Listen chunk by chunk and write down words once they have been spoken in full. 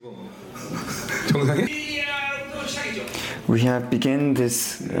We have begun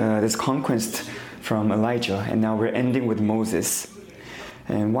this conquest from Elijah, and now we're ending with Moses.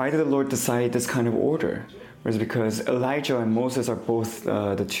 And why did the Lord decide this kind of order? It was because Elijah and Moses are both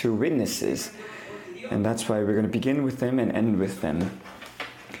the two witnesses. And that's why we're going to begin with them and end with them.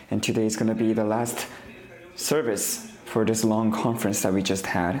 And today is going to be the last service for this long conference that we just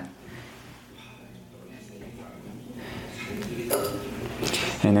had.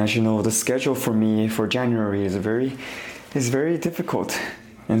 And as you know, the schedule for me for January is very difficult.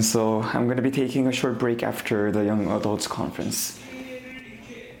 And so I'm going to be taking a short break after the Young Adults Conference.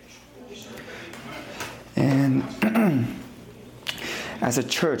 And as a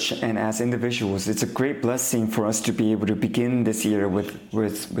church and as individuals, it's a great blessing for us to be able to begin this year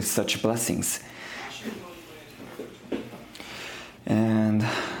with such blessings. And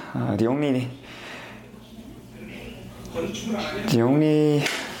the only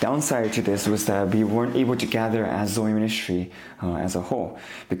downside to this was that we weren't able to gather as Zoe Ministry as a whole,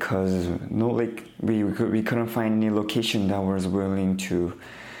 because we couldn't find any location that was willing to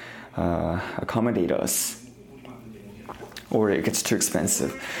accommodate us, or it gets too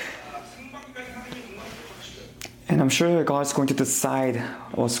expensive. And I'm sure God's going to decide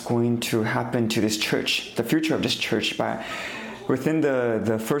what's going to happen to this church, the future of this church, by within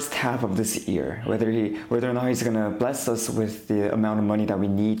the first half of this year, whether or not He's going to bless us with the amount of money that we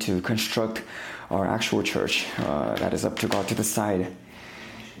need to construct our actual church. That is up to God to decide.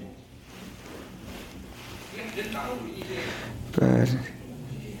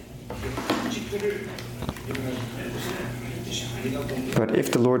 But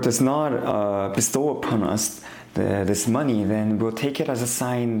if the Lord does not bestow upon us this money, then we'll take it as a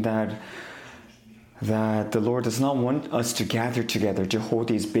sign that the Lord does not want us to gather together to hold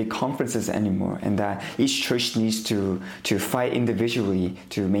these big conferences anymore, and that each church needs to fight individually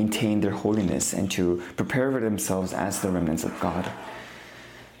to maintain their holiness and to prepare for themselves as the remnants of God.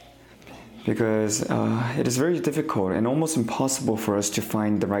 Because it is very difficult and almost impossible for us to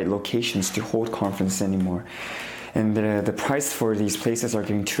find the right locations to hold conferences anymore. And the price for these places are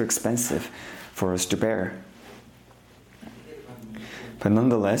getting too expensive for us to bear. But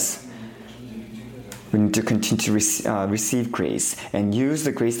nonetheless, we need to continue to receive grace and use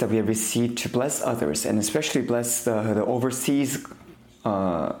the grace that we have received to bless others, and especially bless the overseas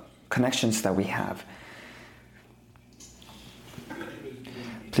connections that we have.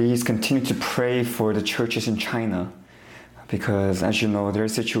 Please continue to pray for the churches in China, because as you know, their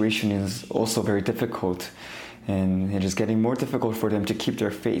situation is also very difficult, and it is getting more difficult for them to keep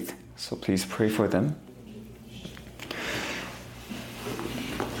their faith. So please pray for them.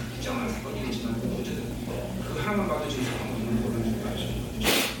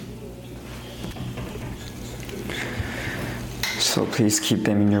 So please keep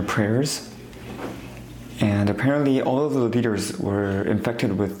them in your prayers. And apparently all of the leaders were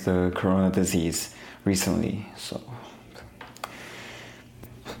infected with the corona disease recently. So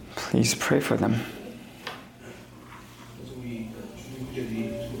please pray for them.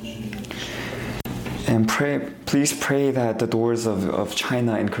 And please pray that the doors of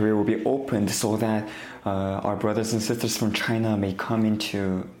China and Korea will be opened so that our brothers and sisters from China may come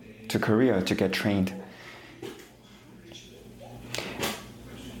into Korea to get trained.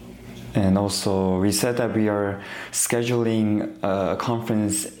 And also, we said that we are scheduling a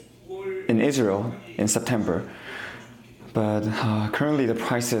conference in Israel in September. But currently the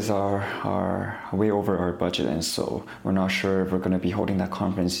prices are way over our budget, and so we're not sure if we're going to be holding that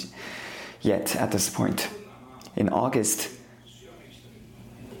conference yet at this point. In August,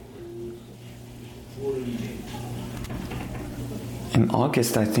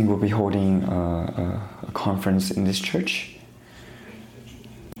 I think we'll be holding a conference in this church.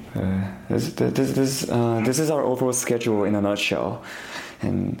 This is our overall schedule in a nutshell,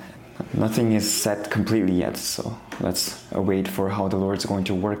 and nothing is set completely yet, so let's await for how the Lord's going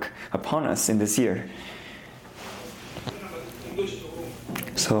to work upon us in this year.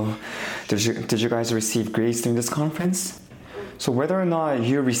 So, did you guys receive grace during this conference? So whether or not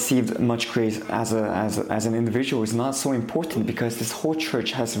you received much grace as an individual is not so important, because this whole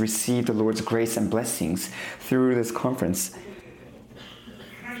church has received the Lord's grace and blessings through this conference.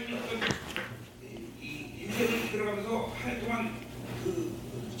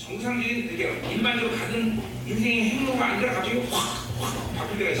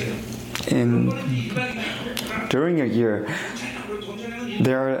 During a year,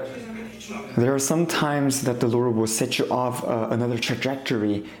 there are some times that the Lord will set you off another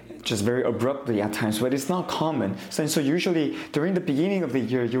trajectory just very abruptly at times, but it's not common. So usually during the beginning of the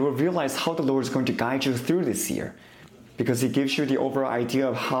year, you will realize how the Lord is going to guide you through this year. because He gives you the overall idea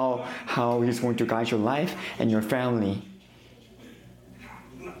of how He's going to guide your life and your family.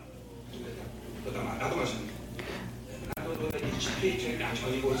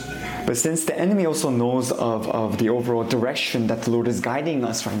 But since the enemy also knows of the overall direction that the Lord is guiding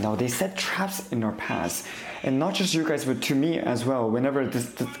us right now, they set traps in our paths. And not just you guys, but to me as well. Whenever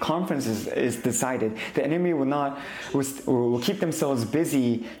the conference is decided, the enemy will keep themselves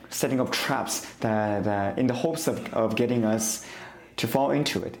busy setting up traps that in the hopes of getting us to fall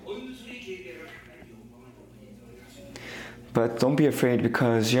into it. But don't be afraid,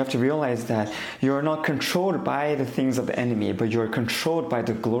 because you have to realize that you are not controlled by the things of the enemy, but you are controlled by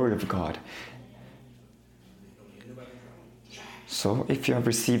the glory of God. So if you have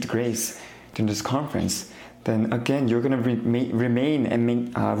received grace during this conference, then again you're going to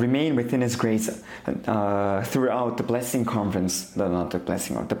remain within His grace throughout the blessing conference,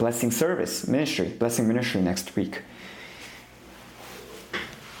 the blessing service blessing ministry next week.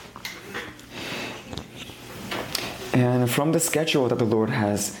 And from the schedule that the Lord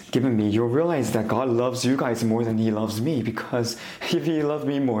has given me, you'll realize that God loves you guys more than He loves me, because if He loved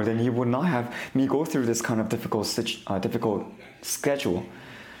me more, then He would not have me go through this kind of difficult schedule.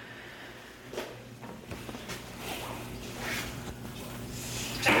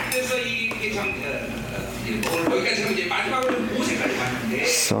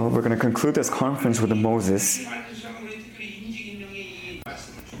 So we're going to conclude this conference with Moses.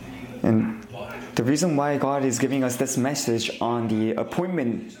 And the reason why God is giving us this message on the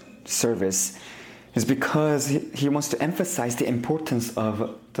appointment service is because He wants to emphasize the importance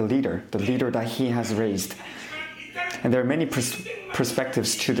of the leader that He has raised. And there are many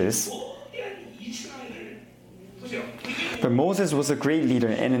perspectives to this. But Moses was a great leader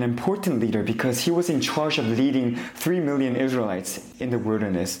and an important leader because he was in charge of leading 3 million Israelites in the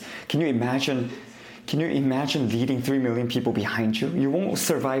wilderness. Can you imagine leading 3 million people behind you? You won't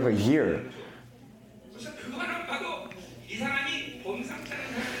survive a year.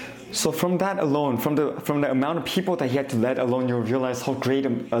 So from that alone, from the amount of people that he had to lead alone, you'll realize how great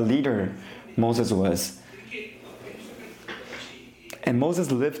a leader Moses was. And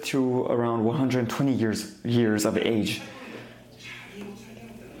Moses lived to around 120 years of age.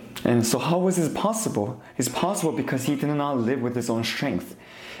 And so how was this possible? It's possible because he did not live with his own strength,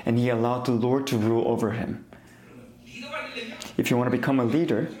 and he allowed the Lord to rule over him. If you want to become a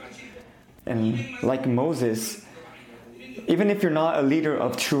leader, and like Moses, even if you're not a leader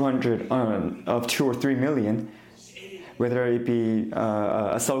of 2 or 3 million, whether it be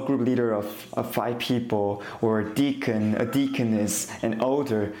a cell group leader of 5 people, or a deacon, a deaconess, an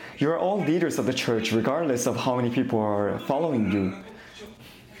elder, you're all leaders of the church, regardless of how many people are following you.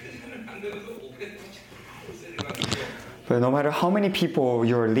 But no matter how many people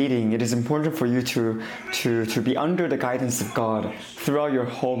you're leading, it is important for you to be under the guidance of God throughout your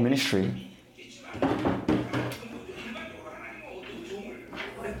whole ministry.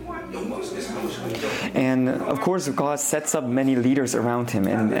 And of course, God sets up many leaders around him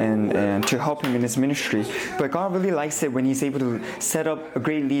and to help him in his ministry. But God really likes it when he's able to set up a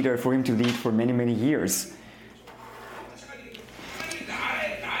great leader for him to lead for many, many years.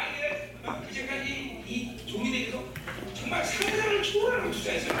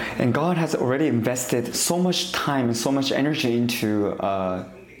 And God has already invested so much time and so much energy into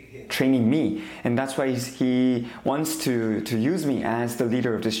training me, and that's why he wants to use me as the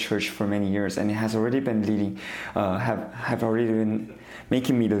leader of this church for many years, and he has already been leading, have already been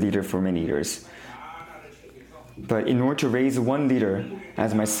making me the leader for many years. But in order to raise one leader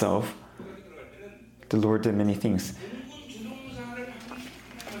as myself, the Lord did many things.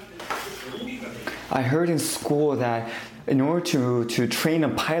 I heard in school that in order to train a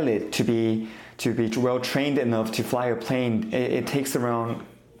pilot to be well trained enough to fly a plane, it takes around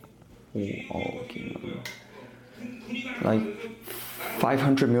like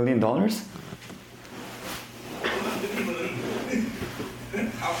 $500 million.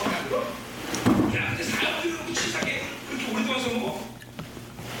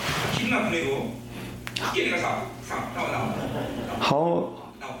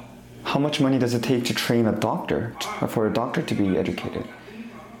 How much money does it take to train a doctor, for a doctor to be educated?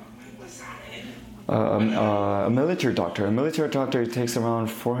 A military doctor. A military doctor takes around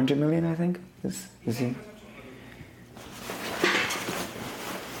 400 million, I think. Is he?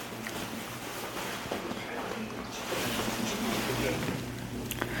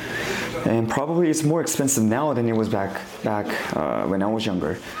 And probably it's more expensive now than it was back when I was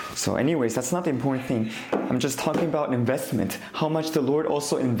younger. So anyways, that's not the important thing. I'm just talking about investment. How much the Lord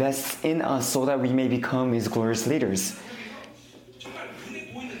also invests in us so that we may become His glorious leaders.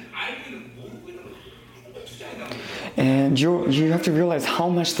 And you have to realize how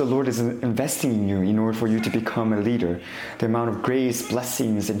much the Lord is investing in you in order for you to become a leader. The amount of grace,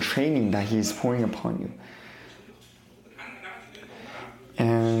 blessings, and training that He is pouring upon you.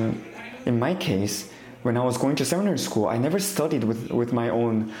 And in my case, when I was going to seminary school, I never studied with my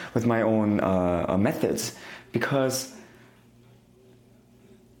own methods, because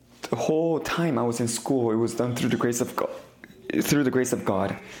the whole time I was in school, it was done through the grace of God. Through the grace of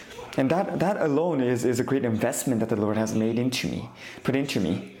God. And that alone is a great investment that the Lord has put into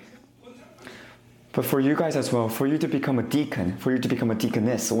me. But for you guys as well, for you to become a deacon, for you to become a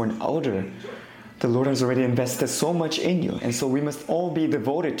deaconess or an elder, the Lord has already invested so much in you. And so we must all be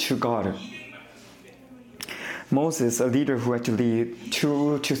devoted to God. Moses, a leader who had to lead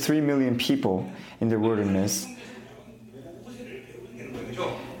 2 to 3 million people in the wilderness,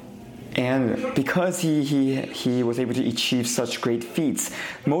 and because he was able to achieve such great feats,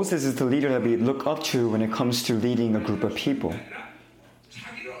 Moses is the leader that we look up to when it comes to leading a group of people.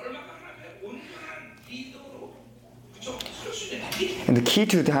 And the key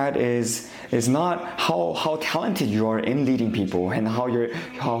to that is not how talented you are in leading people and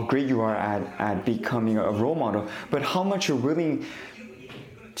how great you are at becoming a role model, but how much you're willing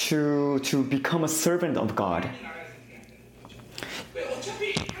to become a servant of God.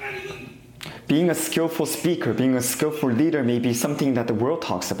 Being a skillful speaker, being a skillful leader may be something that the world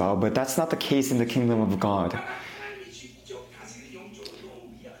talks about, but that's not the case in the kingdom of God.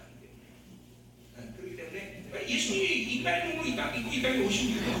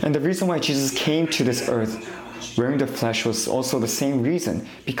 And the reason why Jesus came to this earth wearing the flesh was also the same reason,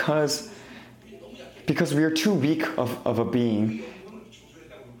 because we are too weak of a being.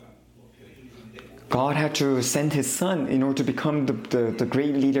 God had to send His Son in order to become the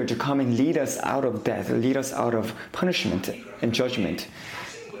great leader, to come and lead us out of death, lead us out of punishment and judgment.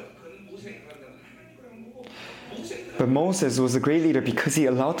 But Moses was a great leader because he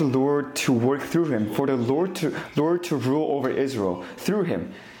allowed the Lord to work through him, for the Lord to rule over Israel through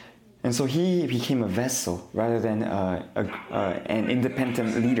him. And so he became a vessel rather than an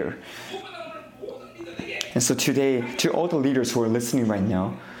independent leader. And so today, to all the leaders who are listening right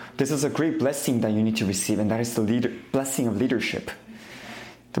now, this is a great blessing that you need to receive, and that is the blessing of leadership.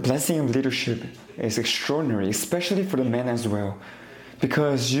 The blessing of leadership is extraordinary, especially for the men as well,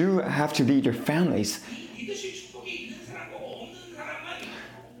 because you have to lead your families.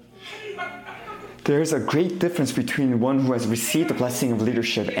 There is a great difference between one who has received the blessing of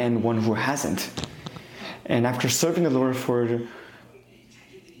leadership and one who hasn't. And after serving the Lord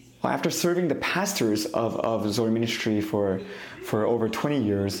after serving the pastors of Zoe Ministry for over 20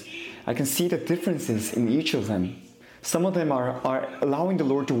 years, I can see the differences in each of them. Some of them are allowing the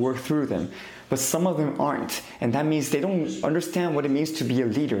Lord to work through them, but some of them aren't. And that means they don't understand what it means to be a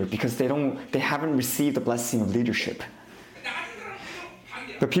leader because they haven't received the blessing of leadership.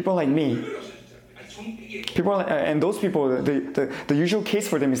 But people like me, and those people, the usual case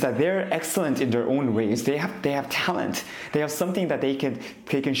for them is that they're excellent in their own ways. They have talent. They have something that they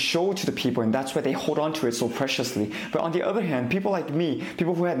can show to the people, and that's why they hold on to it so preciously. But on the other hand, people like me,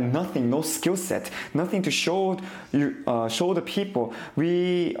 people who had nothing, no skill set, nothing to show the people,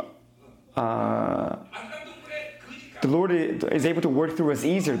 the Lord is able to work through us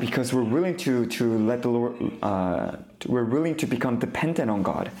easier because we're willing to let the Lord. We're willing to become dependent on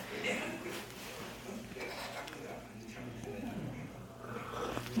God.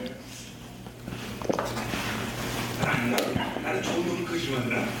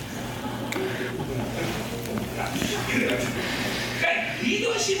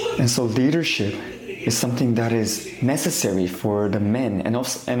 And so leadership is something that is necessary for the men and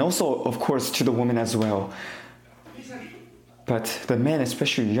also of course to the women as well. But the men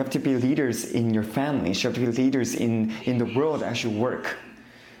especially, you have to be leaders in your families. You have to be leaders in the world as you work.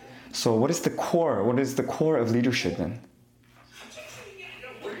 So what is the core? What is the core of leadership then?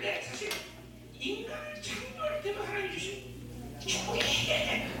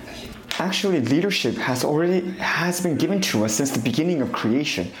 Actually, leadership has been given to us since the beginning of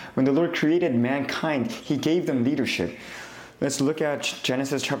creation. When the Lord created mankind, He gave them leadership. Let's look at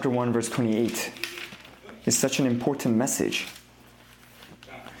Genesis chapter 1, verse 28. It's such an important message.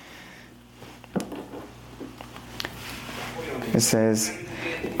 It says,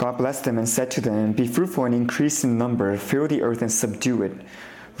 God blessed them and said to them, "Be fruitful and increase in number, fill the earth and subdue it.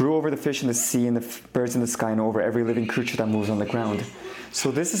 Rule over the fish in the sea and the birds in the sky and over every living creature that moves on the ground." So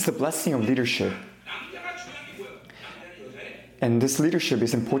this is the blessing of leadership. And this leadership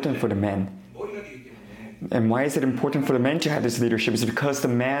is important for the men. And why is it important for the men to have this leadership? It's because the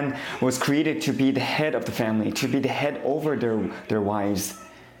man was created to be the head of the family, to be the head over their wives.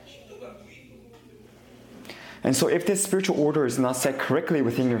 And so if this spiritual order is not set correctly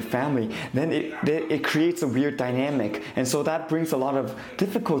within your family, then it creates a weird dynamic. And so that brings a lot of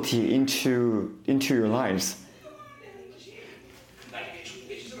difficulty into your lives.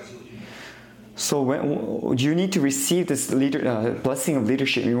 So you need to receive this blessing of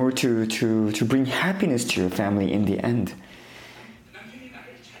leadership in order to bring happiness to your family in the end.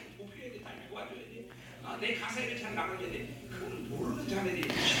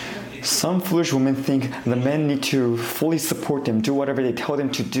 Some foolish women think the men need to fully support them, do whatever they tell them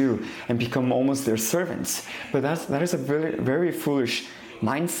to do, and become almost their servants. But that is a very, very foolish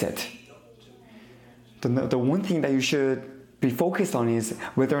mindset. The one thing that you should be focused on is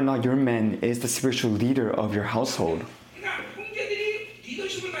whether or not your man is the spiritual leader of your household.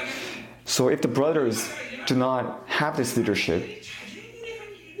 So if the brothers do not have this leadership,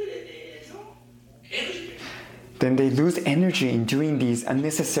 then they lose energy in doing these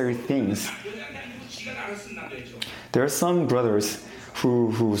unnecessary things. There are some brothers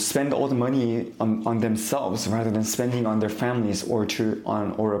who spend all the money on themselves rather than spending on their families or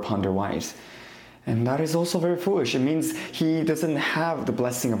upon their wives. And that is also very foolish. It means he doesn't have the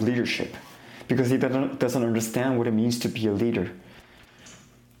blessing of leadership because he doesn't understand what it means to be a leader.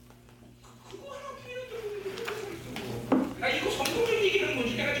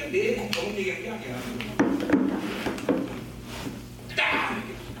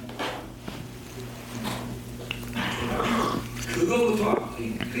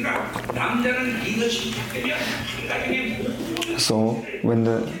 So when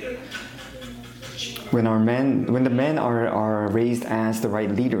the men are raised as the right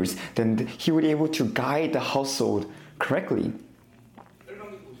leaders, then he would be able to guide the household correctly.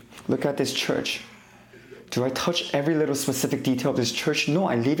 Look at this church. Do I touch every little specific detail of this church? No,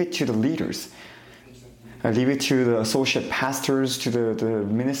 I leave it to the leaders. I leave it to the associate pastors, to the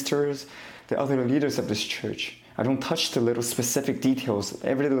ministers, the other leaders of this church. I don't touch the little specific details,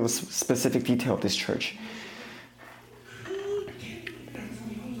 every little specific detail of this church.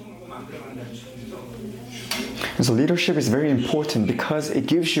 And so leadership is very important because it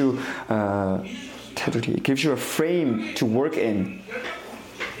gives you it gives you a frame to work in.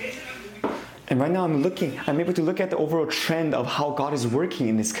 And right now I'm able to look at the overall trend of how God is working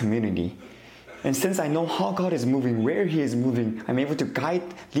in this community. And since I know how God is moving, where He is moving, I'm able to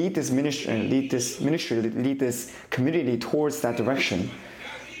lead this ministry, lead this community towards that direction.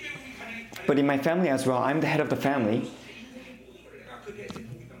 But in my family as well, I'm the head of the family.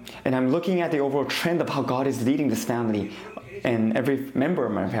 And I'm looking at the overall trend of how God is leading this family and every member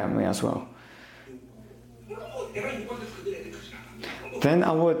of my family as well. Then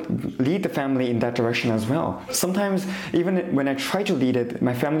I would lead the family in that direction as well. Sometimes, even when I try to lead it,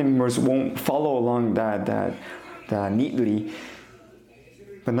 my family members won't follow along that neatly.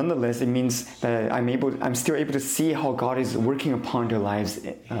 But nonetheless, it means that I'm still able to see how God is working upon their lives.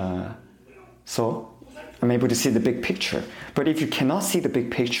 So I'm able to see the big picture. But if you cannot see the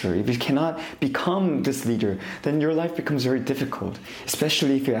big picture, if you cannot become this leader, then your life becomes very difficult,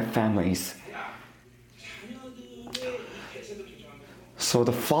 especially if you have families. So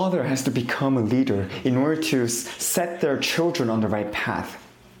the father has to become a leader in order to set their children on the right path.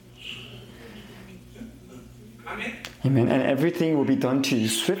 Amen. And everything will be done to you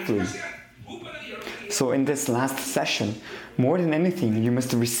swiftly. So in this last session, more than anything, you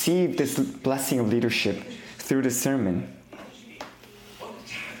must receive this blessing of leadership through the sermon.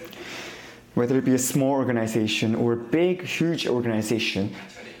 Whether it be a small organization or a big, huge organization,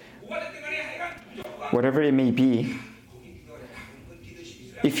 whatever it may be,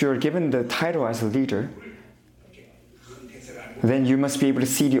 if you're given the title as a leader, then you must be able to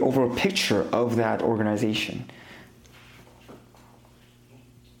see the overall picture of that organization.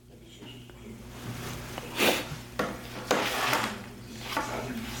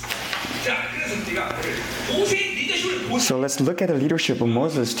 So let's look at the leadership of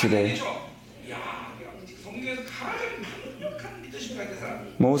Moses today.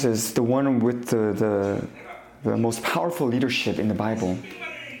 Moses, the one with the most powerful leadership in the Bible,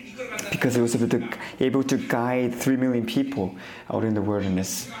 because he was able to guide 3 million people out in the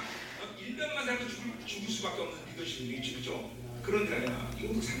wilderness.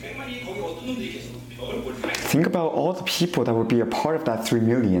 Think about all the people that would be a part of that 3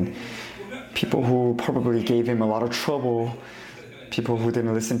 million. People who probably gave him a lot of trouble, people who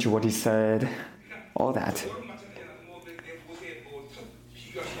didn't listen to what he said, all that.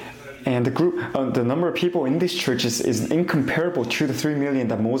 And the number of people in this church is incomparable to the 3 million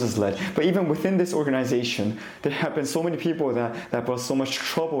that Moses led. But even within this organization, there have been so many people that brought so much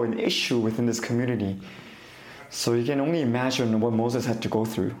trouble and issue within this community. So you can only imagine what Moses had to go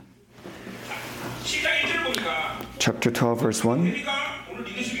through. chapter 12, verse 1.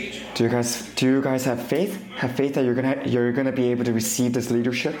 Do you guys have faith? Have faith that you're gonna be able to receive this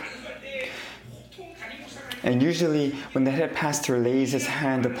leadership? And usually, when the head pastor lays his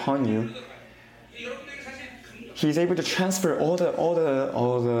hand upon you, he's able to transfer all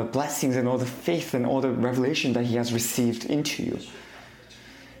the blessings and all the faith and all the revelation that he has received into you.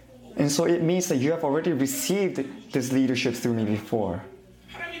 And so it means that you have already received this leadership through me before.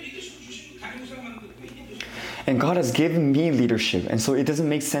 And God has given me leadership, and so it doesn't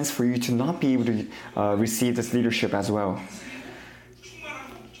make sense for you to not be able to receive this leadership as well.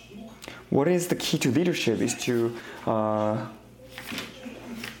 What is the key to leadership is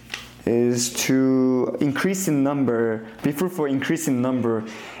to increase in number, be fruitful, increase in number,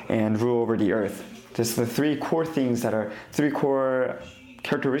 and rule over the earth. This are the three core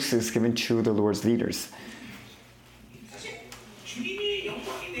characteristics given to the Lord's leaders.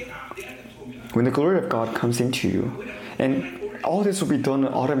 When the glory of God comes into you, and all this will be done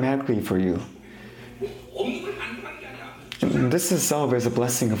automatically for you. And this itself is a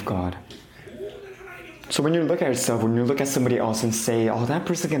blessing of God. So when you look at yourself, when you look at somebody else and say, oh, that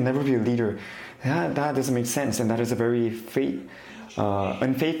person can never be a leader, that doesn't make sense, and that is a very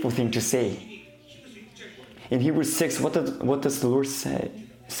unfaithful thing to say. In Hebrews 6, what does the Lord say?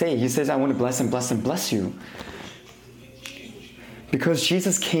 He says, I want to bless and bless and bless you. Because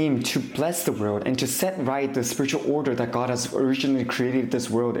Jesus came to bless the world and to set right the spiritual order that God has originally created this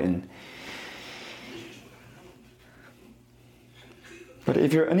world in. But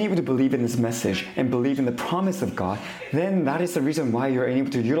if you're unable to believe in this message and believe in the promise of God, then that is the reason why you're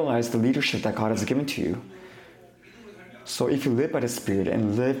unable to utilize the leadership that God has given to you. So if you live by the Spirit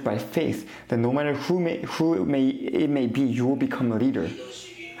and live by faith, then no matter who it may be, you will become a leader.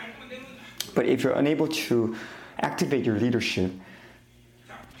 But if you're unable to activate your leadership,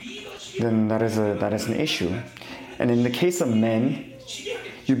 then that is an issue. And in the case of men,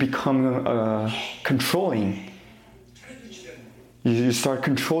 you become controlling. You start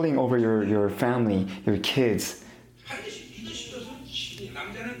controlling over your family, your kids.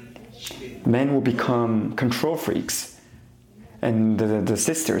 Men will become control freaks. And the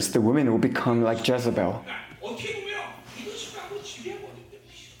sisters, the women will become like Jezebel.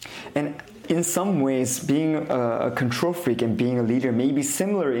 And in some ways, being a control freak and being a leader may be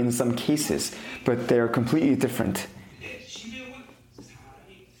similar in some cases, but they are completely different.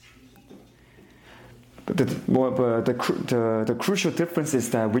 But the crucial difference is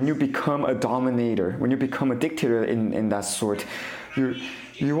that when you become a dominator, when you become a dictator in that sort,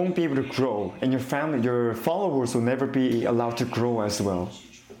 you won't be able to grow, and your followers will never be allowed to grow as well.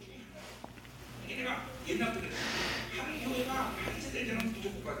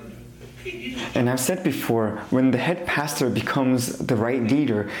 And I've said before, when the head pastor becomes the right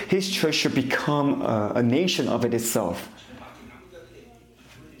leader, his church should become a nation of it itself.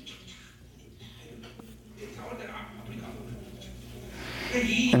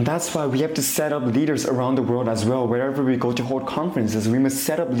 And that's why we have to set up leaders around the world as well. Wherever we go to hold conferences, we must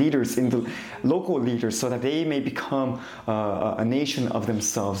set up leaders in the local leaders so that they may become a nation of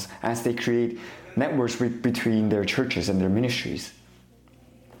themselves as they create networks between their churches and their ministries.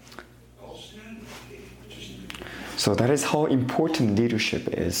 So that is how important leadership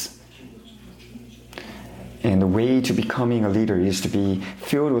is. And the way to becoming a leader is to be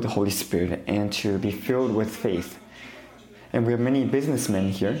filled with the Holy Spirit and to be filled with faith. And we have many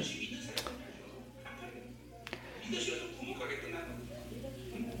businessmen here.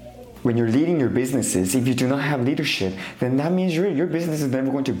 When you're leading your businesses, if you do not have leadership, then that means your business is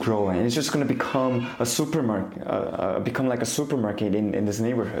never going to grow, and it's just going to become a supermarket, become like a supermarket in this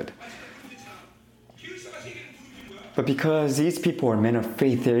neighborhood. But because these people are men of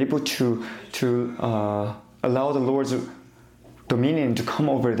faith, they're able to allow the Lord's dominion to come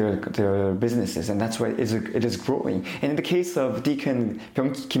over their businesses, and that's why it is growing. And in the case of Deacon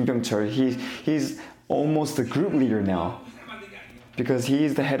Kim Byung-chul, he's almost a group leader now, because he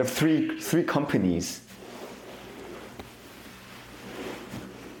is the head of three companies.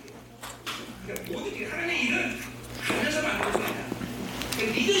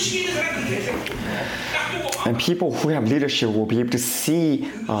 And people who have leadership will be able to see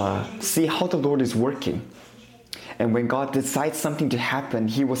how the Lord is working. And when God decides something to happen,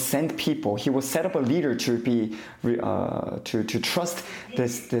 He will send people. He will set up a leader to trust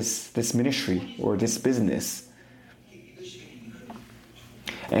this ministry or this business.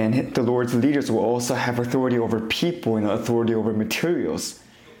 And the Lord's leaders will also have authority over people and authority over materials.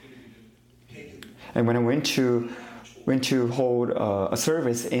 And when I went to went to hold a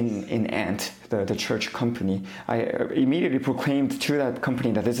service in Ant, the church company, I immediately proclaimed to that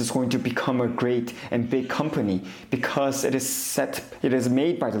company that this is going to become a great and big company because it is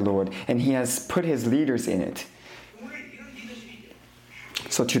made by the Lord, and He has put His leaders in it.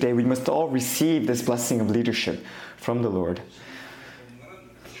 So today we must all receive this blessing of leadership from the Lord,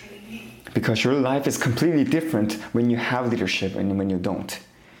 because your life is completely different when you have leadership and when you don't.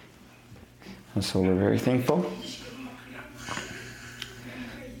 And so we're very thankful.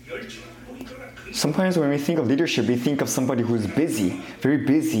 Sometimes when we think of leadership, we think of somebody who is busy, very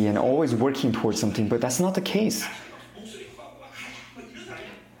busy, and always working towards something, but that's not the case.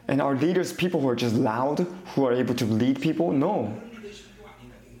 And are leaders people who are just loud, who are able to lead people? No.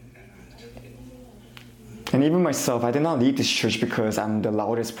 And even myself, I did not lead this church because I'm the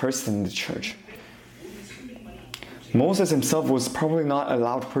loudest person in the church. Moses himself was probably not a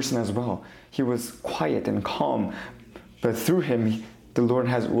loud person as well. He was quiet and calm, but through him, the Lord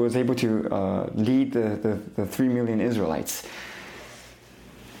was able to lead the 3 million Israelites.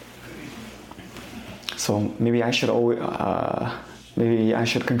 So maybe I should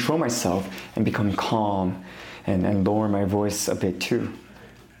control myself and become calm and lower my voice a bit too.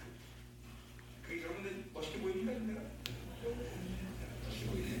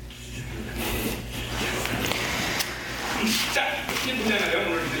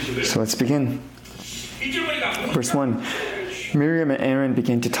 So let's begin. Verse 1. Miriam and Aaron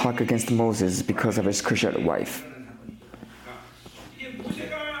began to talk against Moses because of his Cushite wife.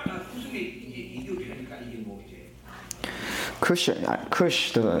 Cush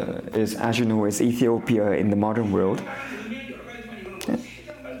is, as you know, is Ethiopia in the modern world.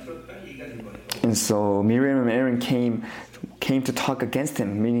 And so Miriam and Aaron came to talk against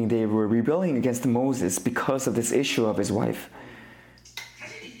him, meaning they were rebelling against Moses because of this issue of his wife.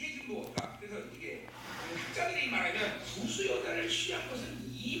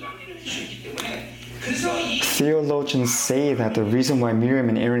 Theologians say that the reason why Miriam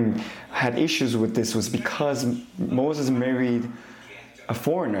and Aaron had issues with this was because Moses married a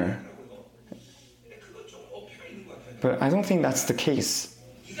foreigner. But I don't think that's the case.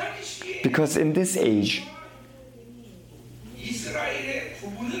 Because in this age,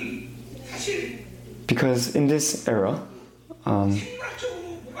 because in this era,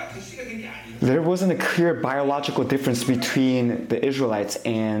 there wasn't a clear biological difference between the Israelites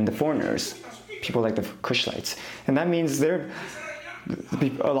and the foreigners, people like the Cushites. And that means a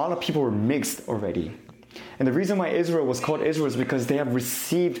lot of people were mixed already. And the reason why Israel was called Israel is because they have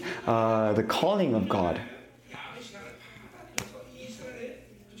received the calling of God.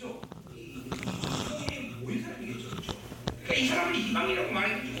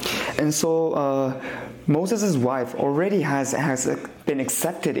 And so Moses' wife already has been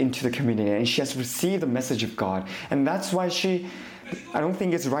accepted into the community, and she has received the message of God. And that's why I don't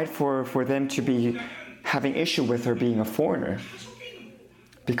think it's right for them to be having issue with her being a foreigner,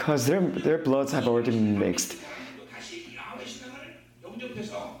 because their bloods have already been mixed.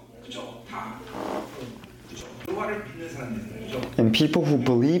 And people who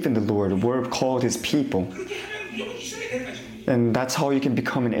believe in the Lord were called His people. And that's how you can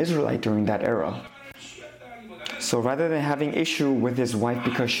become an Israelite during that era. So rather than having issue with his wife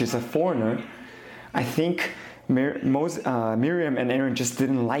because she's a foreigner, I think Miriam and Aaron just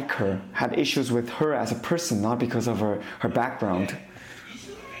didn't like her, had issues with her as a person, not because of her background.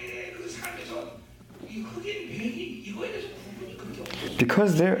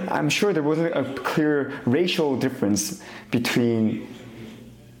 Because I'm sure there wasn't a clear racial difference for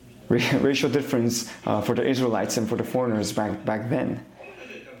the Israelites and for the foreigners back then.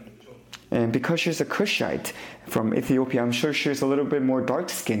 And because she's a Cushite from Ethiopia, I'm sure she's a little bit more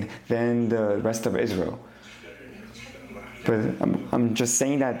dark-skinned than the rest of Israel. But I'm just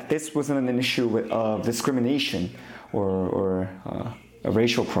saying that this wasn't an issue of discrimination or a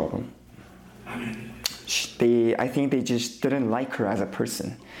racial problem. I think they just didn't like her as a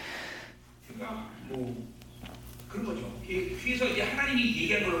person.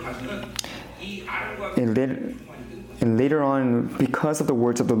 And later on, because of the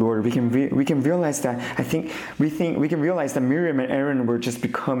words of the Lord, we can realize that we can realize that Miriam and Aaron were just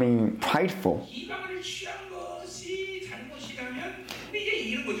becoming prideful.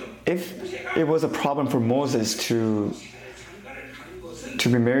 If it was a problem for Moses to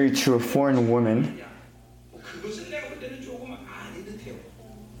be married to a foreign woman,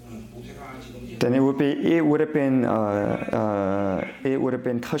 then it would have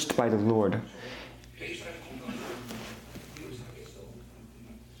been touched by the Lord.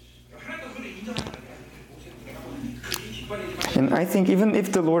 And I think even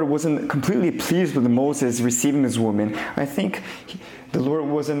if the Lord wasn't completely pleased with Moses receiving this woman, I think the Lord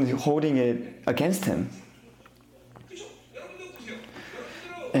wasn't holding it against him.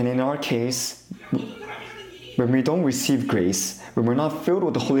 And in our case, when we don't receive grace, when we're not filled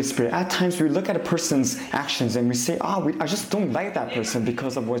with the Holy Spirit, at times we look at a person's actions and we say, I just don't like that person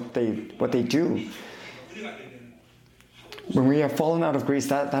because of what they do. When we have fallen out of grace,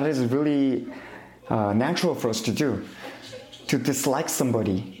 that is really natural for us to do, to dislike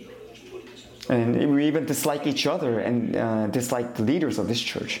somebody. And we even dislike each other and dislike the leaders of this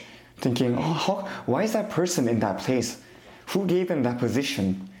church, thinking, why is that person in that place? Who gave them that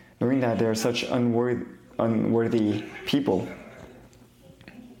position, knowing that they're such unworthy people?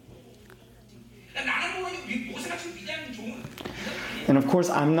 And of course,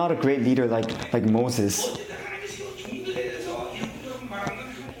 I'm not a great leader like Moses.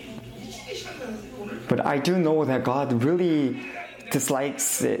 But I do know that God really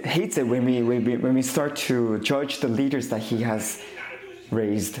hates it when we start to judge the leaders that He has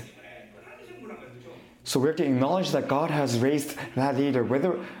raised. So we have to acknowledge that God has raised that leader,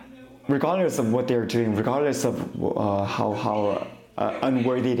 regardless of what they're doing, regardless of how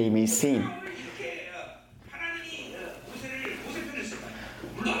unworthy they may seem.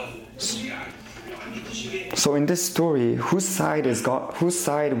 So in this story, whose side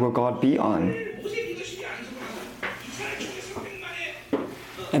will God be on?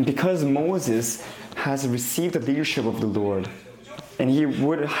 And because Moses has received the leadership of the Lord, and it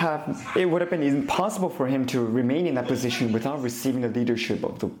would have been impossible for him to remain in that position without receiving the leadership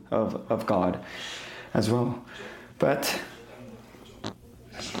of God as well. But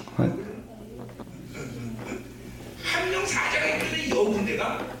what?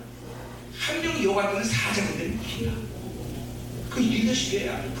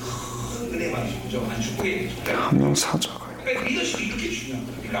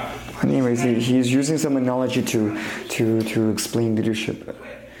 Anyways, he's using some analogy to explain leadership.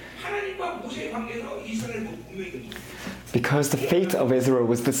 Because the fate of Israel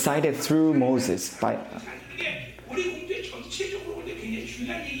was decided through Moses.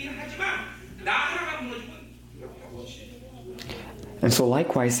 And so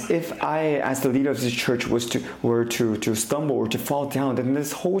likewise, if I, as the leader of this church, were to stumble or to fall down, then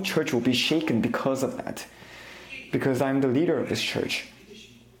this whole church will be shaken because of that. Because I'm the leader of this church.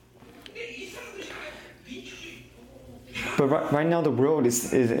 But right now the world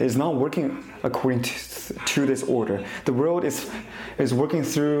is not working according to this order. The world is working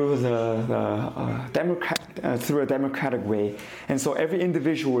through through a democratic way. And so every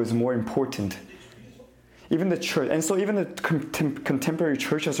individual is more important. Even the church, and so even the contemporary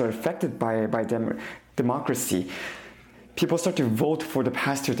churches are affected by democracy. People start to vote for the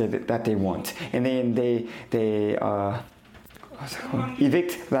pastor that they want, and then they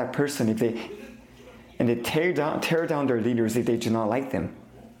evict that person and they tear down their leaders if they do not like them,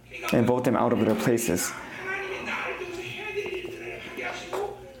 and vote them out of their places.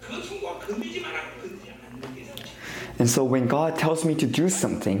 And so when God tells me to do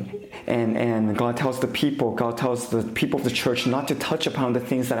something, and God tells the people of the church not to touch upon the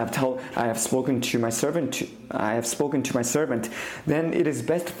things that I have spoken to my servant, then it is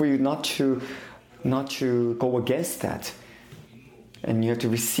best for you not to go against that, and you have to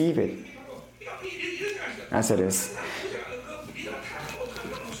receive it as it is.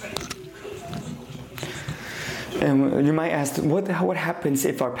 And you might ask, what happens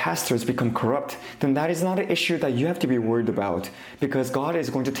if our pastors become corrupt? Then that is not an issue that you have to be worried about, because God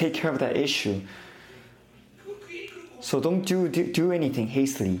is going to take care of that issue. So don't do anything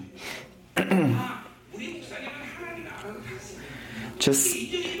hastily.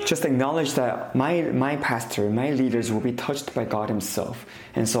 Just acknowledge that my pastor, my leaders will be touched by God Himself.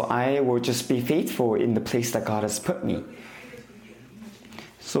 And so I will just be faithful in the place that God has put me.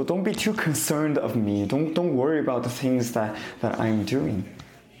 So don't be too concerned of me. Don't worry about the things that I'm doing.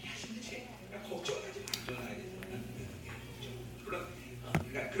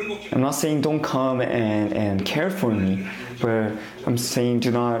 I'm not saying don't come and care for me, but I'm saying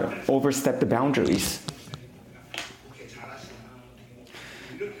do not overstep the boundaries.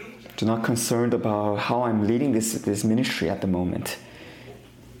 Do not concerned about how I'm leading this ministry at the moment.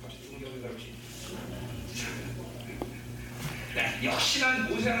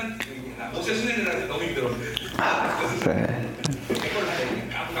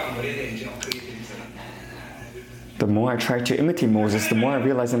 The more I try to imitate Moses, the more I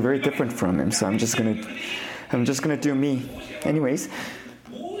realize I'm very different from him. So I'm just gonna do me. Anyways,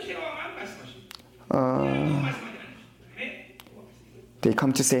 They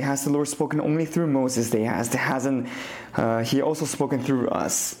come to say, has the Lord spoken only through Moses? They asked, hasn't he also spoken through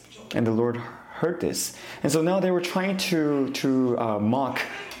us? And the Lord heard this. And so now they were trying to mock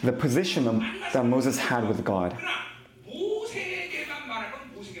the position that Moses had with God.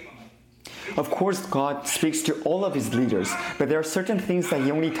 Of course, God speaks to all of his leaders, but there are certain things that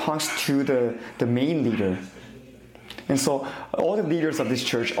he only talks to the main leader. And so all the leaders of this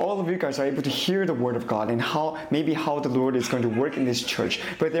church, all of you guys are able to hear the word of God and how the Lord is going to work in this church.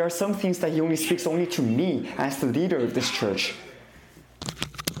 But there are some things that he only speaks only to me as the leader of this church.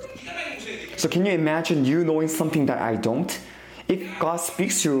 So can you imagine you knowing something that I don't? If God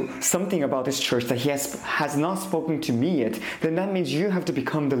speaks to you something about this church that he has not spoken to me yet, then that means you have to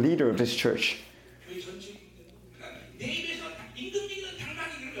become the leader of this church.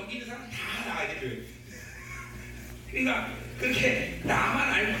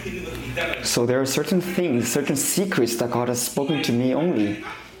 So there are certain things, certain secrets that God has spoken to me only.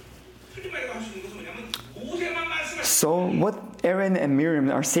 So what Aaron and Miriam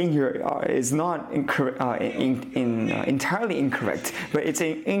are saying here is not entirely incorrect, but it's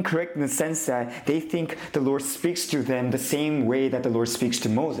incorrect in the sense that they think the Lord speaks to them the same way that the Lord speaks to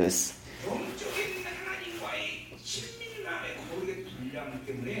Moses.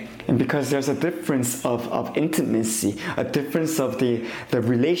 And because there's a difference of intimacy, a difference of the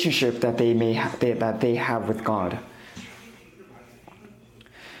relationship that they have with God.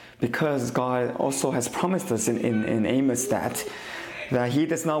 Because God also has promised us in Amos that he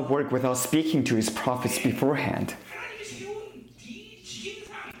does not work without speaking to his prophets beforehand.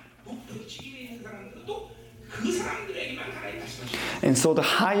 And so the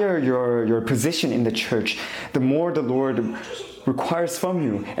higher your position in the church, the more the Lord requires from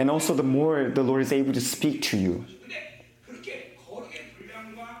you, and also the more the Lord is able to speak to you.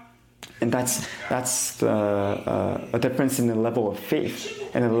 And that's a difference in the level of faith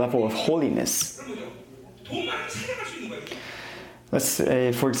and the level of holiness. Let's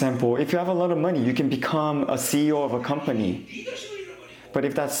say, for example, if you have a lot of money, you can become a CEO of a company. But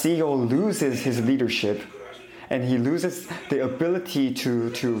if that CEO loses his leadership and he loses the ability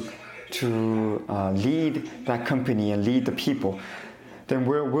to lead that company and lead the people, then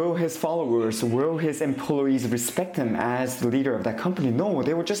will his followers, will his employees respect him as the leader of that company? No,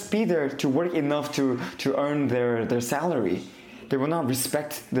 they will just be there to work enough to earn their salary. They will not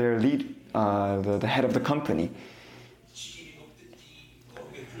respect their lead, the head of the company.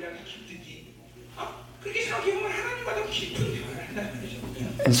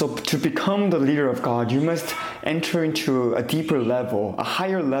 And so to become the leader of God, you must enter into a deeper level, a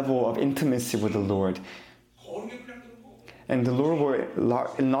higher level of intimacy with the Lord. And the Lord will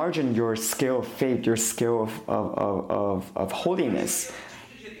enlarge your scale of faith, your scale of holiness,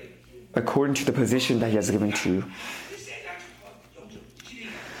 according to the position that he has given to you.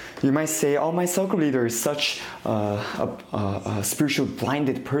 You might say, oh, my cell group leader is such a spiritual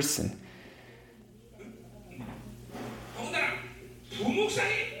blinded person.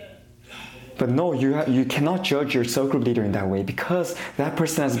 But no, you cannot judge your cell group leader in that way, because that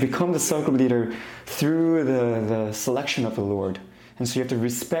person has become the cell group leader through the selection of the Lord. And so you have to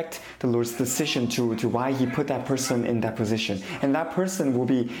respect the Lord's decision to why he put that person in that position. And that person will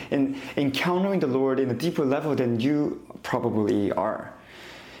be encountering the Lord in a deeper level than you probably are.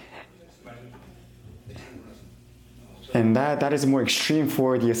 And that is more extreme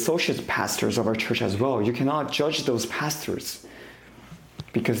for the associate pastors of our church as well. You cannot judge those pastors,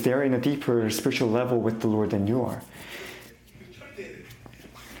 because they're in a deeper spiritual level with the Lord than you are.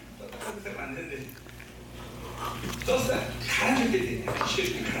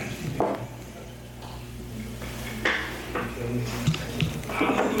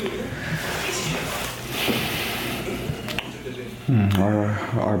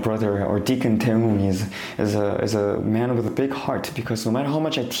 Our brother, our deacon Taehoon is a man with a big heart, because no matter how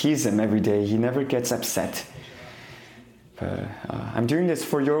much I tease him every day, he never gets upset. I'm doing this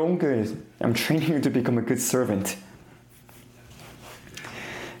for your own good. I'm training you to become a good servant.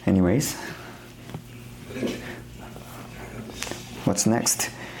 Anyways, what's next?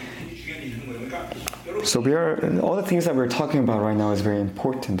 So all the things that we're talking about right now is very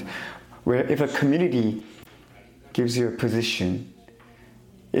important. Where if a community gives you a position,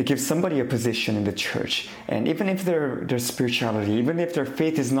 it gives somebody a position in the church, and even if their spirituality, even if their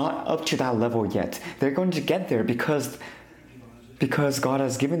faith is not up to that level yet, they're going to get there because God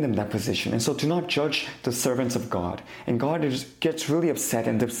has given them that position. And so do not judge the servants of God. And God gets really upset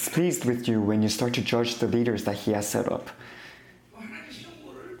and displeased with you when you start to judge the leaders that he has set up.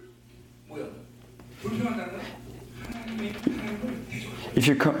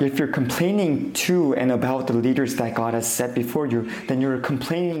 if you're complaining to and about the leaders that God has set before you, then you're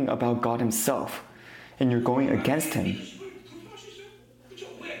complaining about God Himself, and you're going against Him.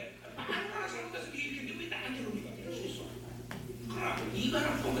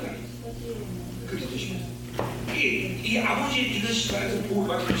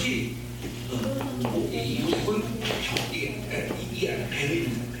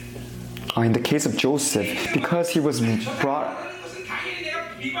 In the case of Joseph, because he was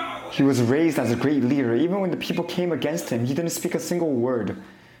raised as a great leader, even when the people came against him, he didn't speak a single word.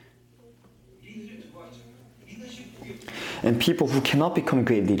 And people who cannot become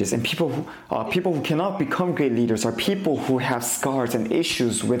great leaders, and people who cannot become great leaders are people who have scars and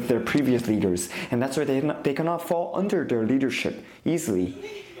issues with their previous leaders, and that's why they cannot fall under their leadership easily.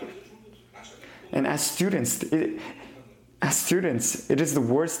 And as students, it is the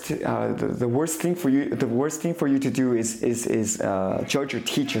worst thing for you. The worst thing for you to do is judge your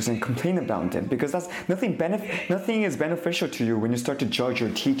teachers and complain about them, because that's nothing is beneficial to you when you start to judge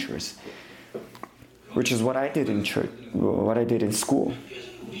your teachers. Which is what I did in church, what I did in school.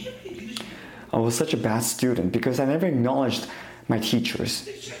 I was such a bad student because I never acknowledged my teachers.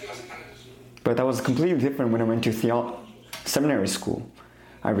 But that was completely different when I went to seminary school.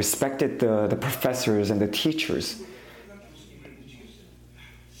 I respected the professors and the teachers.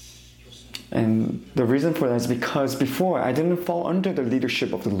 And the reason for that is because before I didn't fall under the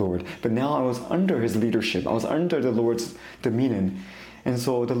leadership of the Lord, but now I was under His leadership. I was under the Lord's dominion. And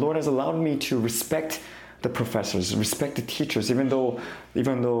so the Lord has allowed me to respect the professors, respect the teachers, even though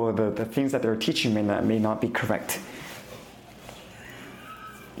the things that they're teaching may not be correct.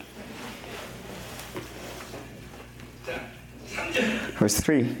 Verse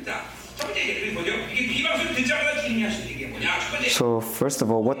 3. So first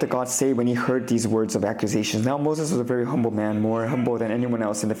of all, what did God say when He heard these words of accusations? Now Moses was a very humble man, more humble than anyone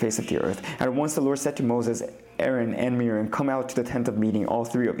else in the face of the earth. At once the Lord said to Moses, Aaron, and Miriam, come out to the tent of meeting, all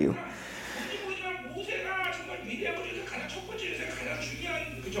three of you.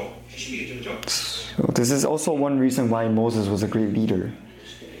 So this is also one reason why Moses was a great leader.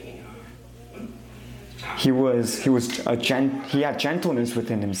 He had gentleness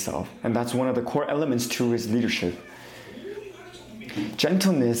within himself, and that's one of the core elements to his leadership.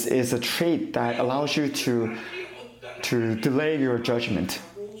 Gentleness is a trait that allows you to delay your judgment.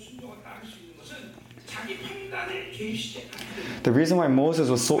 The reason why Moses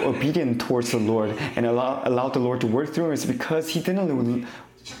was so obedient towards the Lord and allowed the Lord to work through him is because he didn't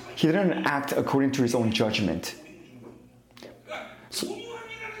act according to his own judgment.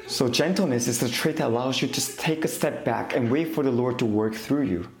 So gentleness is the trait that allows you to take a step back and wait for the Lord to work through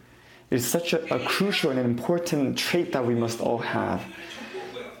you. It's such a crucial and important trait that we must all have.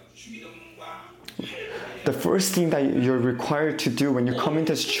 The first thing that you're required to do when you come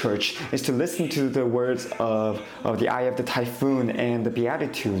into this church is to listen to the words of the Eye of the Typhoon and the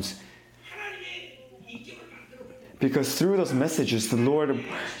Beatitudes. Because through those messages, the Lord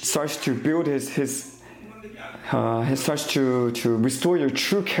starts to build He starts to restore your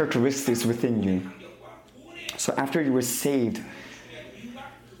true characteristics within you. So after you were saved,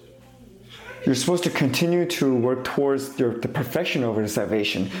 you're supposed to continue to work towards the perfection of your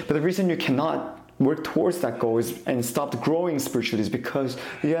salvation. But the reason you cannot work towards that goal and stop growing spiritually is because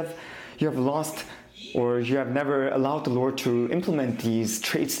you have lost, or you have never allowed the Lord to implement these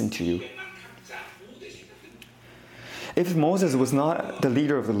traits into you. If Moses was not the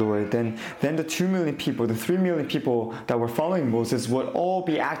leader of the Lord, then the 2 million people, the 3 million people that were following Moses would all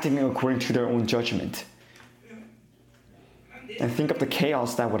be acting according to their own judgment. And think of the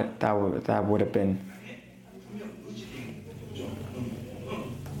chaos that would have been.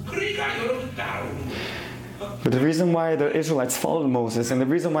 But the reason why the Israelites followed Moses, and the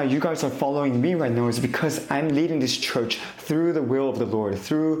reason why you guys are following me right now, is because I'm leading this church through the will of the Lord,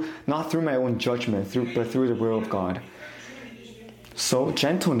 not through my own judgment, but through the will of God. So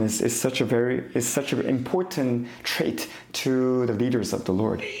gentleness is such an important trait to the leaders of the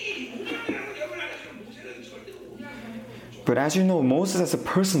Lord. But as you know, Moses as a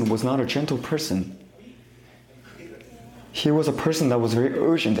person was not a gentle person. He was a person that was very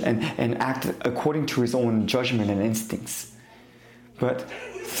urgent and acted according to his own judgment and instincts. But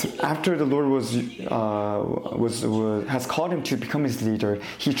after the Lord has called him to become his leader,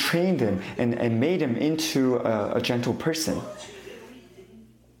 He trained him and made him into a gentle person.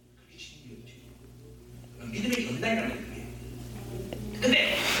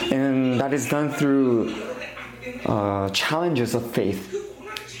 And that is done through challenges of faith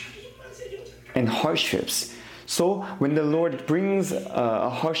and hardships. So when the Lord brings a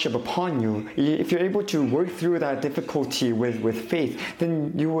hardship upon you, if you're able to work through that difficulty with faith,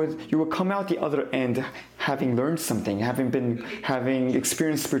 then you would come out the other end having learned something, having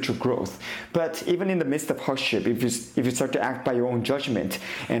experienced spiritual growth. But even in the midst of hardship, if you start to act by your own judgment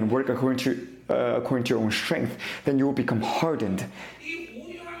and work according to your own strength, then you will become hardened.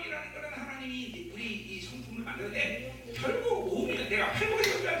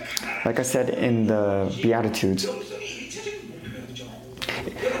 Like I said in the Beatitudes,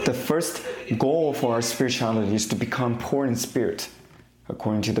 the first goal for our spirituality is to become poor in spirit,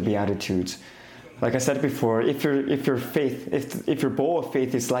 according to the Beatitudes. Like I said before, if your bowl of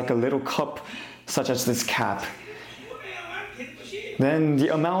faith is like a little cup, such as this cap, then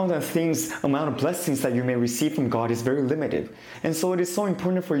the amount of blessings that you may receive from God is very limited. And so it is so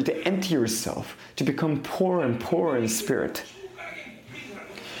important for you to empty yourself, to become poorer and poorer in spirit.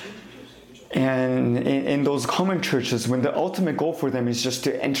 And in those common churches, when the ultimate goal for them is just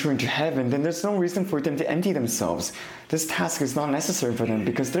to enter into heaven, then there's no reason for them to empty themselves. This task is not necessary for them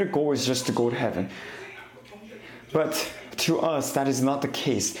because their goal is just to go to heaven. But to us, that is not the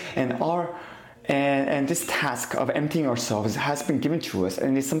case. And this task of emptying ourselves has been given to us,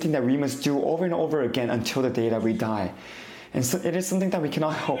 and it's something that we must do over and over again until the day that we die. And so it is something that we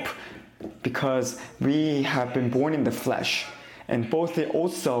cannot help because we have been born in the flesh. And both the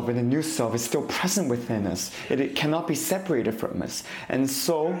old self and the new self is still present within us. It cannot be separated from us. And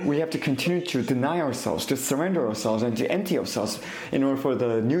so we have to continue to deny ourselves, to surrender ourselves, and to empty ourselves in order for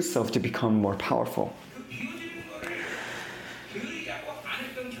the new self to become more powerful.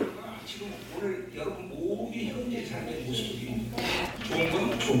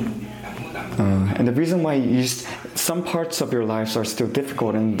 And the reason why some parts of your lives are still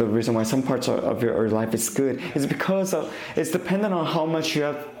difficult, and the reason why some parts of your life is good, is because it's dependent on how much you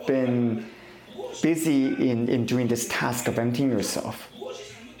have been busy in doing this task of emptying yourself.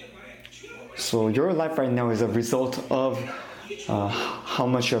 So your life right now is a result of how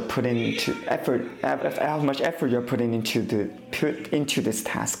much you're putting into effort, how much effort you're putting into this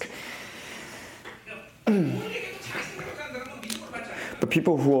task. But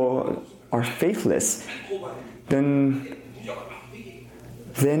people who are faithless, then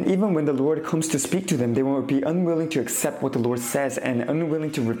even when the Lord comes to speak to them, they will be unwilling to accept what the Lord says and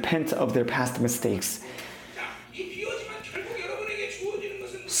unwilling to repent of their past mistakes.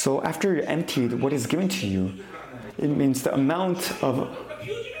 So after you're emptied, what is given to you, it means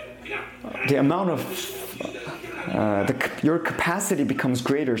your capacity becomes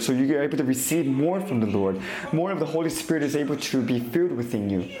greater, so you're able to receive more from the Lord. More of the Holy Spirit is able to be filled within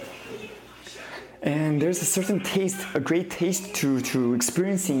you. And there's a certain taste, a great taste to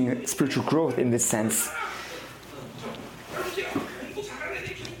experiencing spiritual growth in this sense.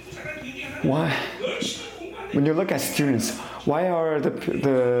 Why? When you look at students, why are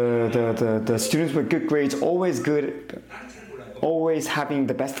the students with good grades always good, always having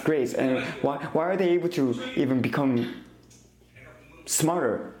the best grades? And why are they able to even become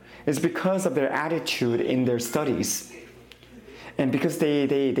smarter? It's because of their attitude in their studies. And because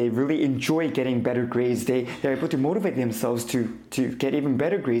they really enjoy getting better grades, they're able to motivate themselves to get even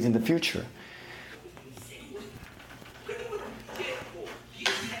better grades in the future.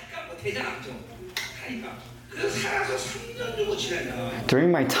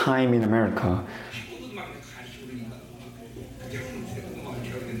 During my time in America,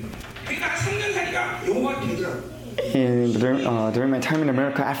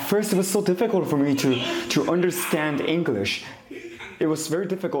 at first it was so difficult for me to understand English. It was very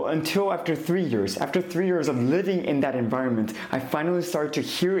difficult until after 3 years. After 3 years of living in that environment, I finally started to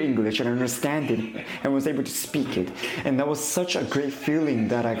hear English and understand it and was able to speak it. And that was such a great feeling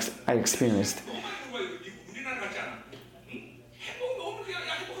that I experienced.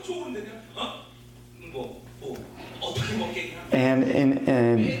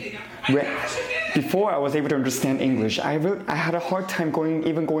 Before I was able to understand English, I had a hard time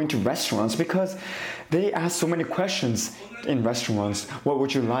going to restaurants because they ask so many questions in restaurants. What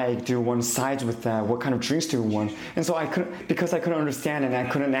would you like? Do you want sides with that? What kind of drinks do you want? And so because I couldn't understand and I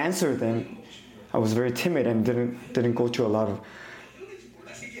couldn't answer them, I was very timid and didn't go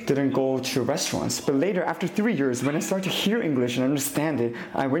to restaurants. But later, after 3 years, when I started to hear English and understand it,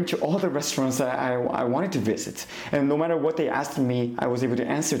 I went to all the restaurants that I wanted to visit. And no matter what they asked me, I was able to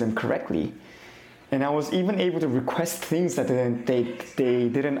answer them correctly. And I was even able to request things that they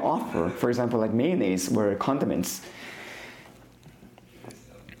didn't offer. For example, like mayonnaise or condiments.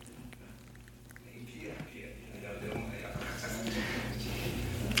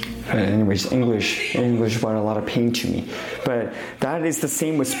 But anyways, English brought a lot of pain to me. But that is the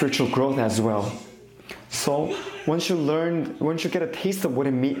same with spiritual growth as well. So once you get a taste of what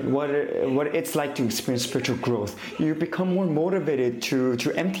it's like to experience spiritual growth, you become more motivated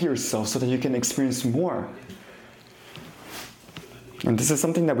to empty yourself so that you can experience more. And this is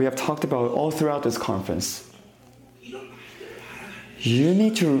something that we have talked about all throughout this conference. You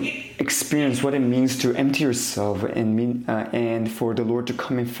need to experience what it means to empty yourself and for the Lord to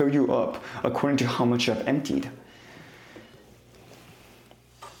come and fill you up according to how much you have emptied.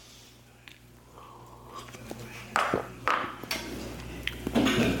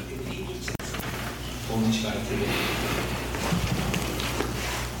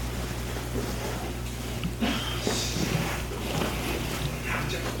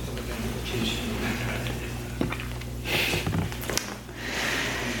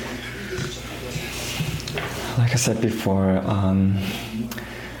 Like I said before,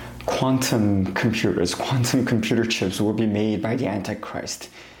 quantum computer chips will be made by the Antichrist,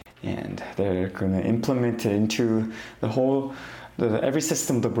 and they're going to implement it into every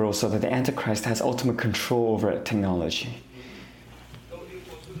system of the world so that the Antichrist has ultimate control over technology.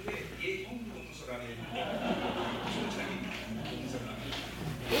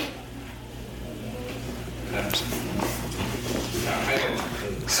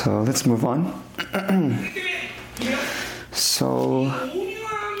 So let's move on. So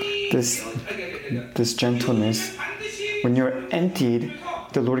this gentleness, when you're emptied,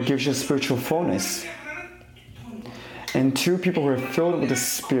 the Lord gives you spiritual fullness. And two people who are filled with the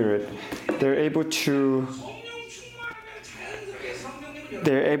Spirit, they're able to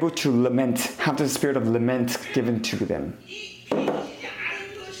lament, have the spirit of lament given to them.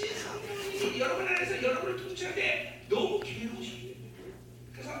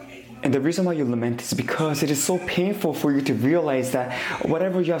 And the reason why you lament is because it is so painful for you to realize that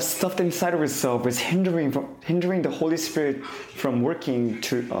whatever you have stuffed inside of yourself is hindering the Holy Spirit from working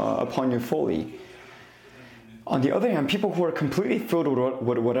upon you fully. On the other hand, people who are completely filled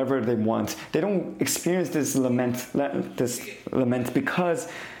with whatever they want, they don't experience this lament because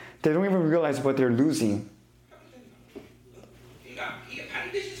they don't even realize what they're losing.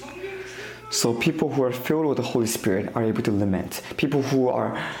 So people who are filled with the Holy Spirit are able to lament. People who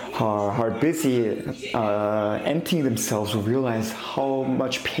are busy emptying themselves will realize how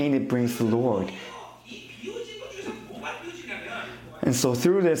much pain it brings the Lord. And so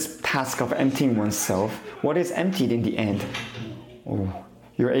through this task of emptying oneself, what is emptied in the end?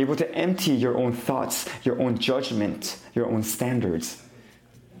 You're able to empty your own thoughts, your own judgment, your own standards.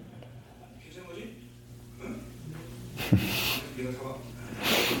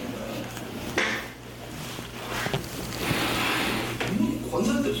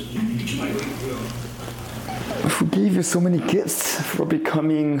 Who gave you so many gifts for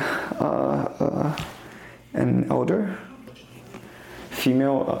becoming an elder?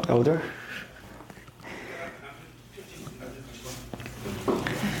 Female elder?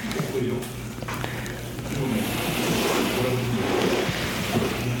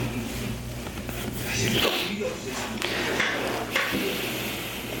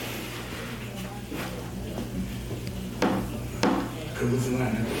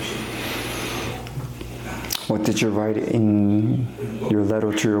 What did you write in your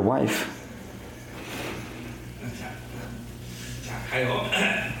letter to your wife?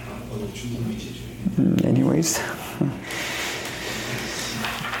 Anyways.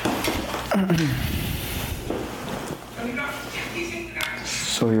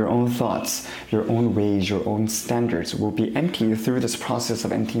 So your own thoughts, your own ways, your own standards will be emptied through this process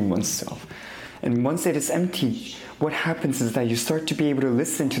of emptying oneself. And once it is emptied, what happens is that you start to be able to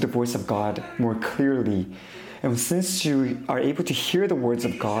listen to the voice of God more clearly. And since you are able to hear the words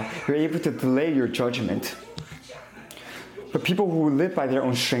of God, you're able to delay your judgment. But people who live by their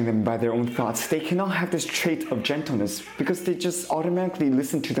own strength and by their own thoughts, they cannot have this trait of gentleness because they just automatically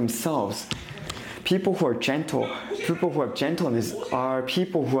listen to themselves. People who are gentle, people who have gentleness are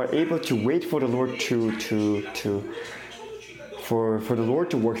people who are able to wait for the Lord for the Lord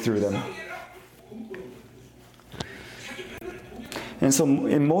to work through them. And so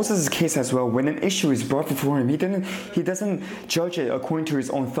in Moses' case as well, when an issue is brought before him, he doesn't judge it according to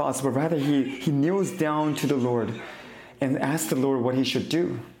his own thoughts, but rather he kneels down to the Lord and asks the Lord what he should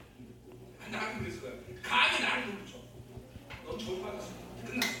do.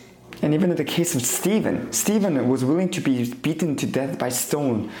 And even in the case of Stephen was willing to be beaten to death by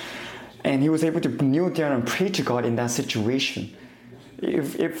stone, and he was able to kneel down and pray to God in that situation.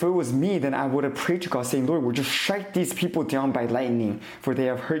 If it was me, then I would have prayed to God saying, Lord, would you strike these people down by lightning, for they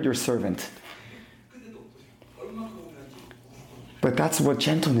have hurt your servant. But that's what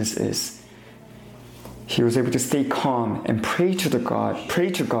gentleness is. He was able to stay calm and pray to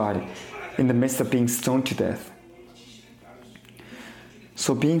God in the midst of being stoned to death.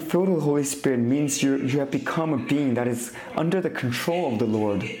 So being filled with the Holy Spirit means you have become a being that is under the control of the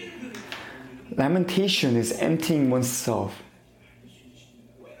Lord. Lamentation is emptying oneself.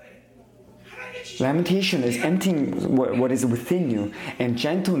 Lamentation is emptying what is within you, and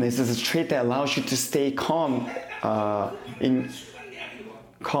gentleness is a trait that allows you to stay calm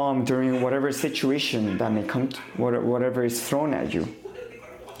during whatever situation that may come, whatever is thrown at you.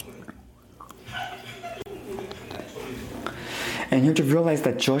 And you have to realize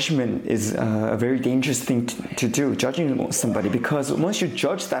that judgment is a very dangerous thing to do, judging somebody, because once you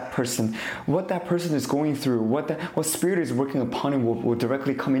judge that person, what that person is going through, what spirit is working upon him will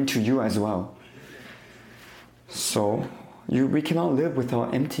directly come into you as well. So we cannot live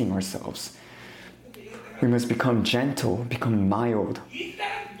without emptying ourselves. We must become gentle, become mild,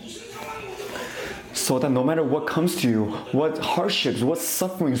 so that no matter what comes to you, what hardships, what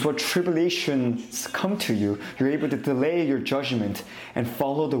sufferings, what tribulations come to you, you're able to delay your judgment and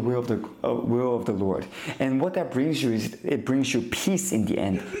follow the will of the Lord. And what that brings you is it brings you peace in the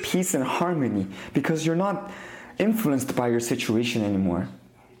end, peace and harmony, because you're not influenced by your situation anymore.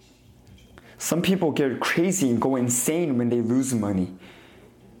 Some people get crazy and go insane when they lose money.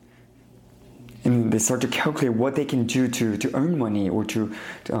 And they start to calculate what they can do to earn money or to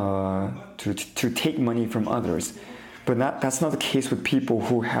take money from others. But that's not the case with people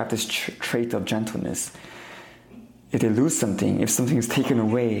who have this trait of gentleness. If they lose something, if something is taken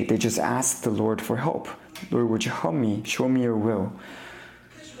away, they just ask the Lord for help. Lord, would you help me? Show me your will.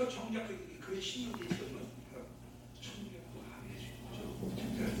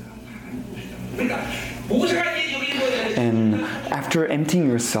 And after emptying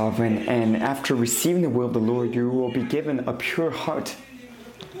yourself and after receiving the will of the Lord, you will be given a pure heart.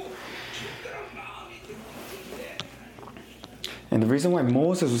 And the reason why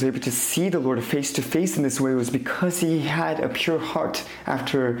Moses was able to see the Lord face to face in this way was because he had a pure heart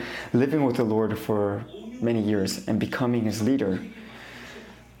after living with the Lord for many years and becoming his leader.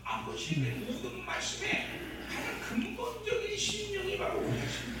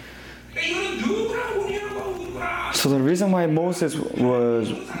 So the reason why Moses the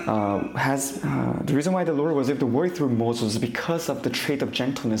reason why the Lord was able to work through Moses is because of the trait of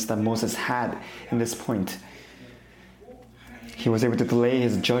gentleness that Moses had in this point. He was able to delay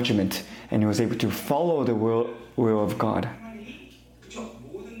his judgment, and he was able to follow the will of God.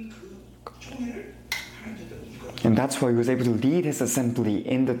 And that's why he was able to lead his assembly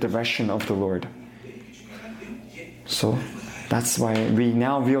in the direction of the Lord. So that's why we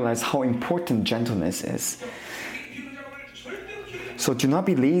now realize how important gentleness is. So do not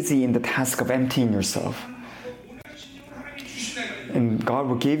be lazy in the task of emptying yourself. And God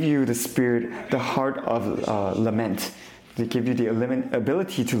will give you the spirit, the heart of lament. To give you the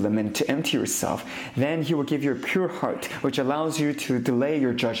ability to lament, to empty yourself. Then He will give you a pure heart, which allows you to delay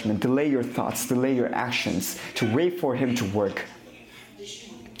your judgment, delay your thoughts, delay your actions, to wait for Him to work.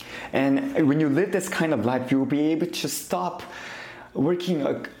 And when you live this kind of life, you will be able to stop working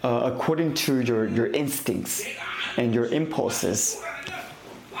according to your instincts and your impulses.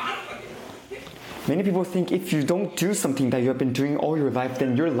 Many people think if you don't do something that you have been doing all your life,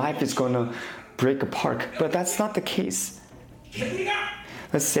 then your life is going to break apart. But that's not the case.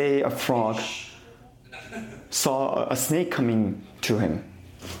 Let's say a frog saw a snake coming to him.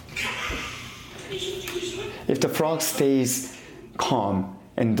 If the frog stays calm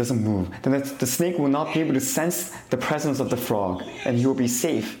and doesn't move, then the snake will not be able to sense the presence of the frog, and he will be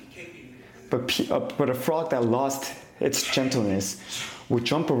safe. But a frog that lost its gentleness will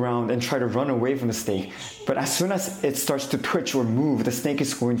jump around and try to run away from the snake. But as soon as it starts to twitch or move, the snake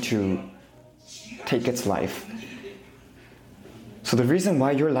is going to take its life. So the reason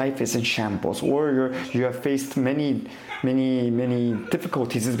why your life is in shambles, or you have faced many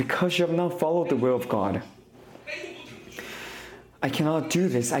difficulties, is because you have not followed the will of God. I cannot do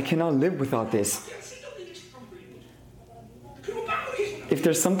this. I cannot live without this. If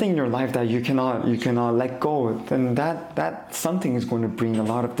there's something in your life that you cannot let go, then that something is going to bring a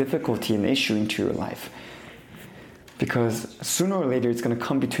lot of difficulty and issue into your life. Because sooner or later it's going to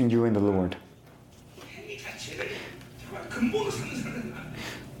come between you and the Lord.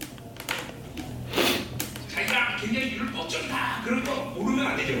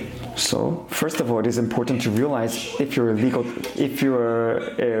 So, first of all, it is important to realize if you're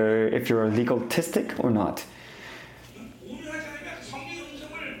legalistic or not.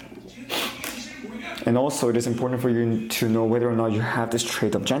 And also, it is important for you to know whether or not you have this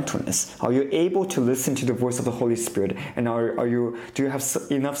trait of gentleness. Are you able to listen to the voice of the Holy Spirit? And do you have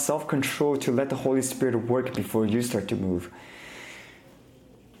enough self-control to let the Holy Spirit work before you start to move?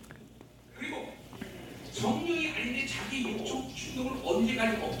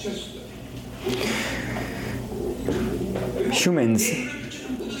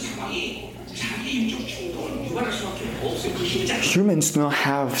 Humans do not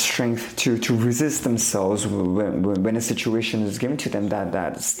have strength to resist themselves when a situation is given to them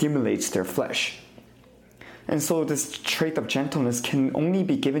that stimulates their flesh. And so this trait of gentleness can only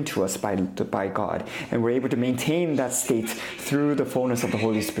be given to us by God, and we're able to maintain that state through the fullness of the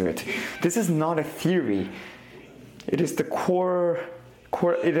Holy Spirit. This is not a theory. It is a core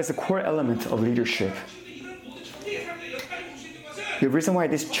element of leadership. The reason why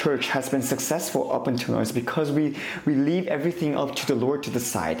this church has been successful up until now is because we leave everything up to the Lord to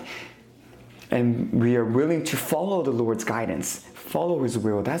decide. And we are willing to follow the Lord's guidance, follow His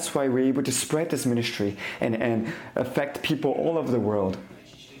will. That's why we're able to spread this ministry and affect people all over the world.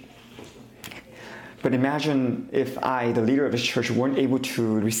 But imagine if I, the leader of this church, weren't able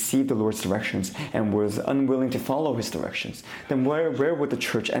to receive the Lord's directions and was unwilling to follow His directions. Then where would the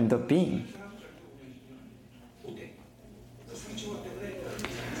church end up being?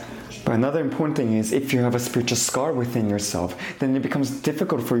 But another important thing is, if you have a spiritual scar within yourself, then it becomes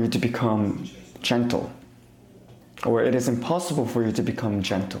difficult for you to become gentle. Or it is impossible for you to become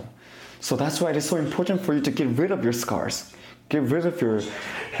gentle. So that's why it is so important for you to get rid of your scars. Get rid of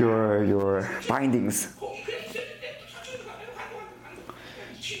your bindings.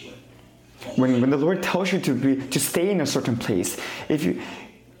 When the Lord tells you to stay in a certain place, if you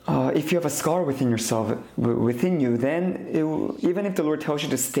have a scar within you, then even if the Lord tells you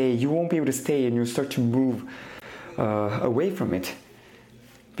to stay, you won't be able to stay, and you'll start to move away from it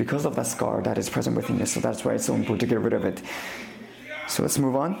because of that scar that is present within you. So that's why it's so important to get rid of it. So let's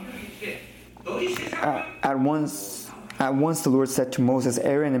move on. At once the Lord said to Moses,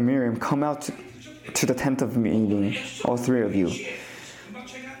 Aaron, and Miriam, come out to the tent of meeting, all three of you.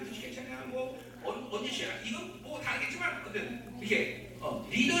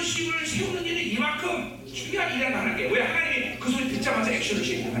 리더십을 세우는 일은 이만큼 중요한 일이라는 하는 게 왜 하나님이 그 소리 듣자마자 액션을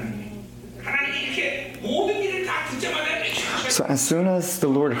시작하는 거예요. 하나님이 이렇게 모든 일을 다 듣자마자 액션을 So as soon as the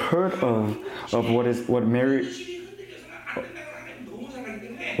Lord heard of what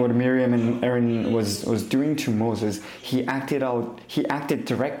Miriam and Aaron was doing to Moses, he acted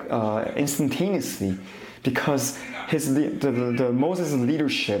instantaneously, because the Moses'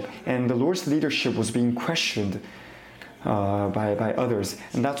 leadership and the Lord's leadership was being questioned by others,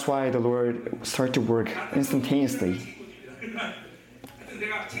 and that's why the Lord started to work instantaneously.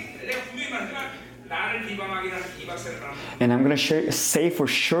 And I'm going to say for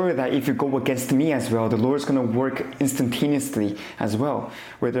sure that if you go against me as well, the Lord's going to work instantaneously as well.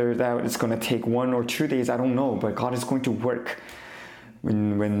 Whether that is going to take 1 or 2 days, I don't know, but God is going to work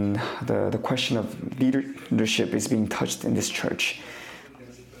when the question of leadership is being touched in this church.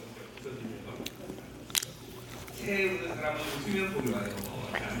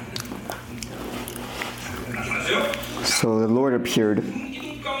 So the Lord appeared.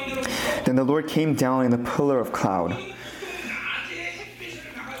 Then the Lord came down in a pillar of cloud.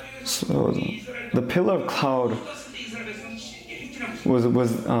 So the pillar of cloud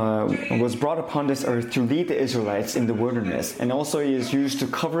was brought upon this earth to lead the Israelites in the wilderness, and also is used to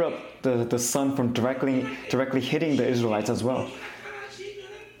cover up the sun from directly hitting the Israelites as well.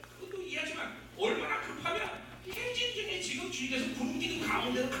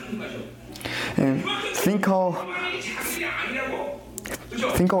 And think how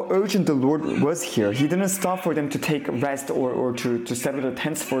urgent the Lord was here. He didn't stop for them to take rest or to set up the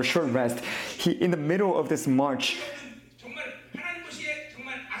tents for a short rest. In the middle of this march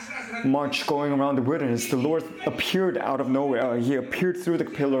going around the wilderness, the Lord appeared out of nowhere. He appeared through the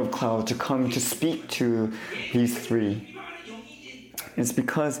pillar of cloud to come to speak to these three. It's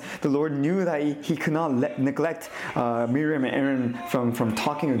because the Lord knew that He could not neglect Miriam and Aaron from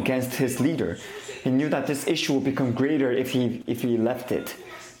talking against His leader. He knew that this issue would become greater if he left it.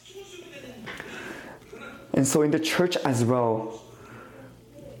 And so in the church as well,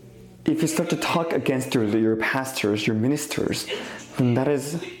 if you start to talk against your pastors, your ministers, then that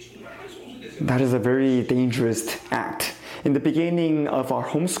is a very dangerous act. In the beginning of our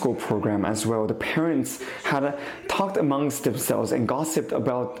homeschool program as well, the parents had talked amongst themselves and gossiped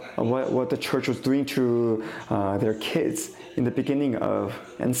about what the church was doing to their kids in the beginning of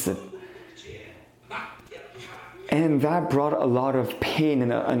NSIP. And that brought a lot of pain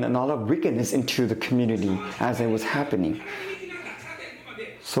and a lot of wickedness into the community as it was happening.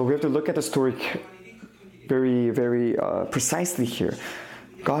 So we have to look at the story very, very precisely here.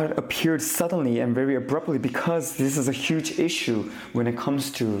 God appeared suddenly and very abruptly because this is a huge issue when it comes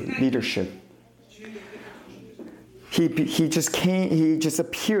to leadership. He just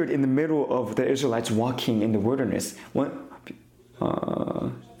appeared in the middle of the Israelites walking in the wilderness.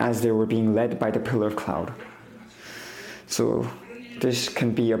 as they were being led by the pillar of cloud. So this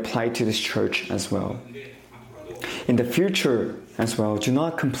can be applied to this church as well. In the future as well, do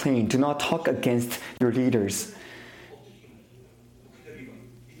not complain, do not talk against your leaders.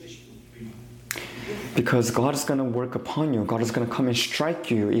 Because God is going to work upon you. God is going to come and strike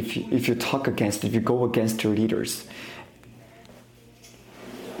you if you talk against, if you go against your leaders.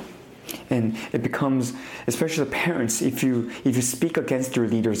 And it becomes, especially the parents, if you speak against your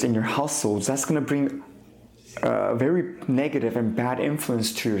leaders in your households, that's going to bring a very negative and bad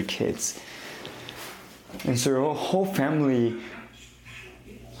influence to your kids. And so your whole family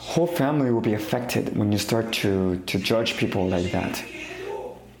will be affected when you start to judge people like that.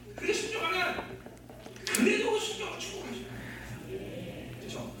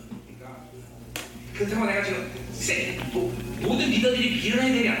 그렇다고 내가 지금 모든 리더들이 빌어야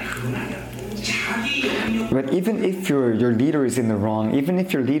되냐? 그건 아니야. 자기 영역. But even if your leader is in the wrong, even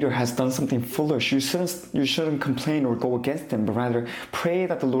if your leader has done something foolish, you shouldn't complain or go against them, but rather pray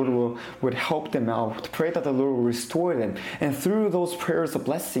that the Lord would help them out. Pray that the Lord will restore them, and through those prayers of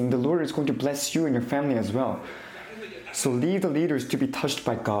blessing, the Lord is going to bless you and your family as well. So leave the leaders to be touched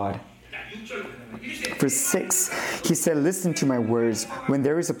by God. Verse 6, he said, "Listen to my words. When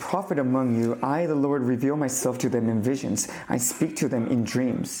there is a prophet among you, I, the Lord, reveal myself to them in visions. I speak to them in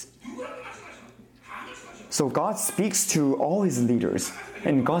dreams." So God speaks to all his leaders,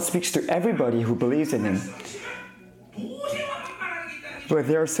 and God speaks to everybody who believes in him. But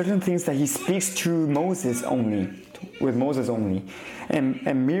there are certain things that he speaks to Moses only, with Moses only. And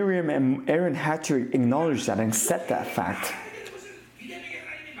Miriam and Aaron had to acknowledge that and accept that fact.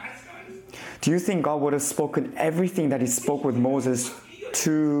 Do you think God would have spoken everything that he spoke with Moses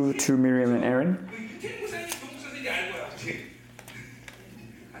to Miriam and Aaron?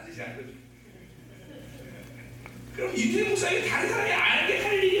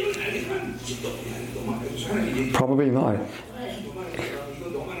 Probably not.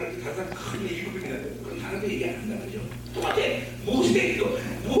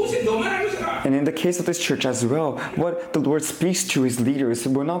 And in the case of this church as well, what the Lord speaks to his leaders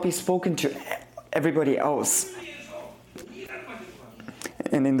will not be spoken to everybody else.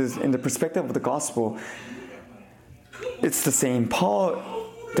 And in the perspective of the gospel, it's the same. Paul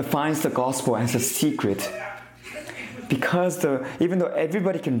defines the gospel as a secret. Because even though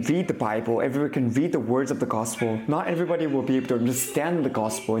everybody can read the Bible, everybody can read the words of the gospel, not everybody will be able to understand the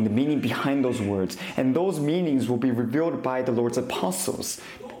gospel and the meaning behind those words. And those meanings will be revealed by the Lord's apostles,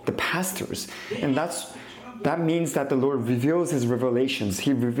 the pastors. And that means that the Lord reveals his revelations.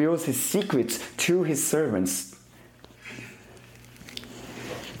 He reveals his secrets to his servants.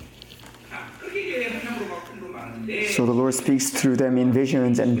 So the Lord speaks through them in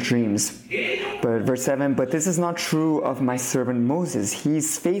visions and dreams. But verse 7, "But this is not true of my servant Moses. He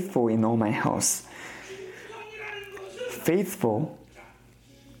is faithful in all my house." Faithful,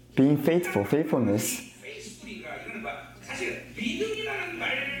 being faithful, faithfulness.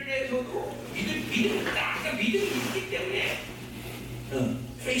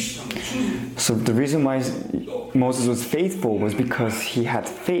 So the reason why Moses was faithful was because he had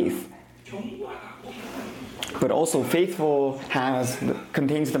faith. But also faithful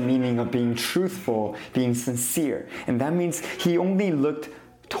contains the meaning of being truthful, being sincere. And that means he only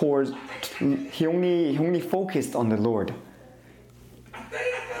focused on the Lord.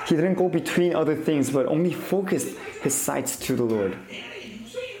 He didn't go between other things, but only focused his sights to the Lord.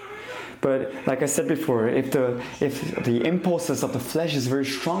 But like I said before, if the impulses of the flesh is very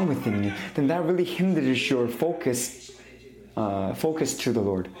strong within you, then that really hinders your focus to the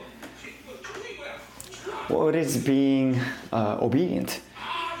Lord. What is being obedient?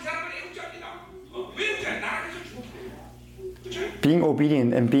 Being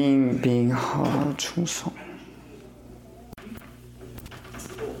obedient and being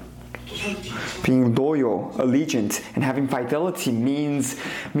loyal, allegiant, and having fidelity means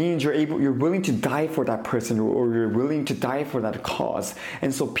you're willing to die for that person, or you're willing to die for that cause.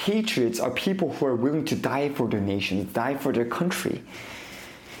 And so patriots are people who are willing to die for their nation, die for their country.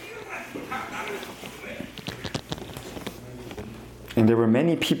 And there were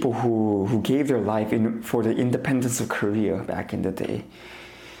many people who gave their life for the independence of Korea back in the day.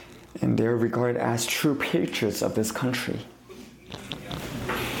 And they're regarded as true patriots of this country.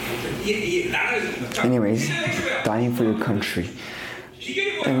 Anyways, dying for your country.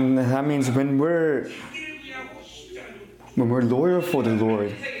 And that means when we're loyal for the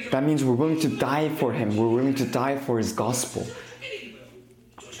Lord, that means we're willing to die for him. We're willing to die for his gospel.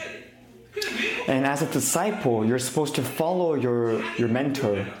 And as a disciple, you're supposed to follow your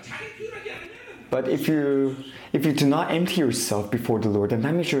mentor. But if you do not empty yourself before the Lord, then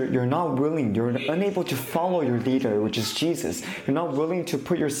that means you're not willing, you're unable to follow your leader, which is Jesus. You're not willing to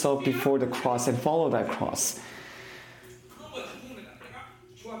put yourself before the cross and follow that cross.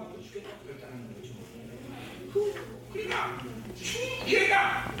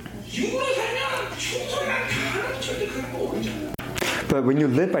 But when you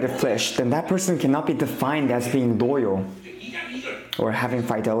live by the flesh, then that person cannot be defined as being loyal or having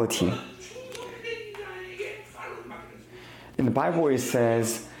fidelity. In the Bible it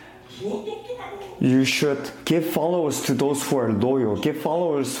says you should give followers to those who are loyal, give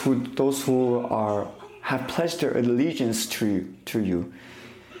followers to those who have pledged their allegiance to you.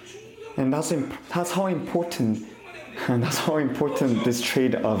 And that's how important this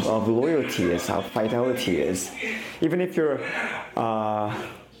trait of loyalty is, how fidelity is. Even if you're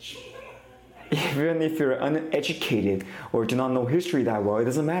uneducated or do not know history that well, it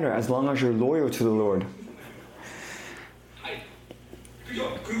doesn't matter as long as you're loyal to the Lord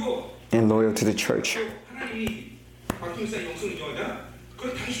and loyal to the church.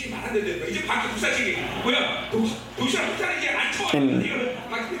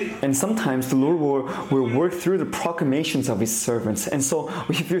 And sometimes the Lord will work through the proclamations of His servants. And so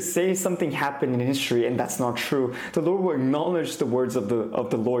if you say something happened in history and that's not true, the Lord will acknowledge the words of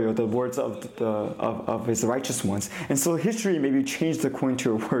the loyal, the words of His righteous ones. And so history may be changed according to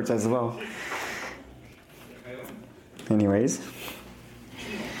your words as well. Anyways,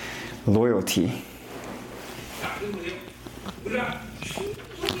 loyalty.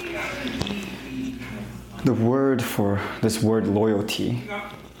 The word for this word loyalty.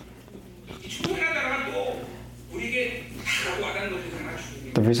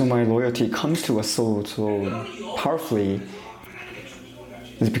 The reason why loyalty comes to us so powerfully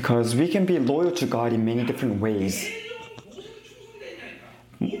is because we can be loyal to God in many different ways.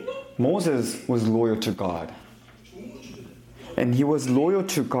 Moses was loyal to God. And he was loyal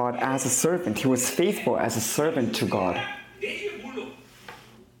to God as a servant. He was faithful as a servant to God.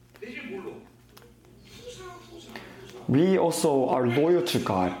 We also are loyal to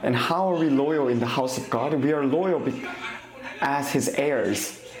God. And how are we loyal in the house of God? We are loyal as His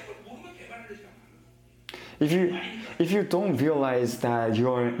heirs. If you don't realize that you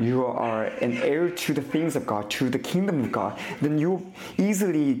are an heir to the things of God, to the kingdom of God, then you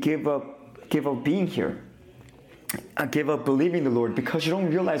easily give up being here. Give up believing the Lord because you don't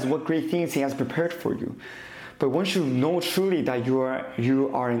realize what great things He has prepared for you. But once you know truly that you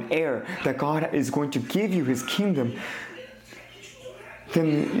are an heir, that God is going to give you His kingdom,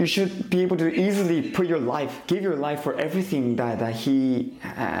 then you should be able to easily give your life for everything that He,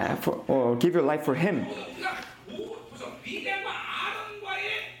 or give your life for Him.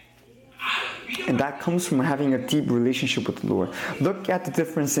 And that comes from having a deep relationship with the Lord. Look at the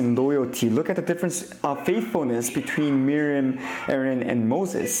difference in loyalty. Look at the difference of faithfulness between Miriam, Aaron, and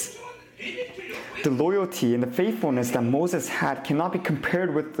Moses. The loyalty and the faithfulness that Moses had cannot be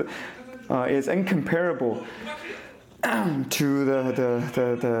compared with, is incomparable to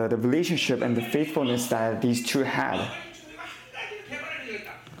the relationship and the faithfulness that these two had.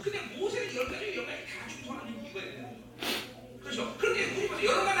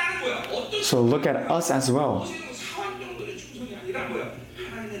 So look at us as well.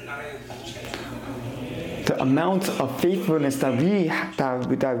 The amount of faithfulness that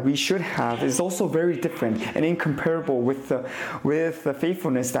we should have is also very different and incomparable with the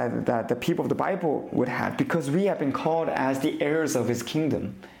faithfulness that the people of the Bible would have, because we have been called as the heirs of His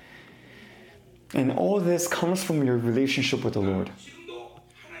kingdom. And all this comes from your relationship with the Lord.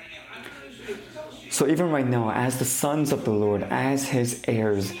 So even right now, as the sons of the Lord, as His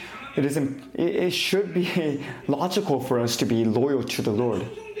heirs, it should be logical for us to be loyal to the Lord.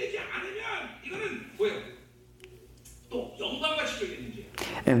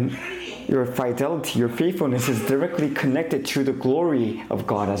 And your fidelity, your faithfulness is directly connected to the glory of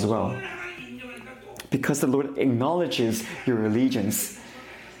God as well. Because the Lord acknowledges your allegiance,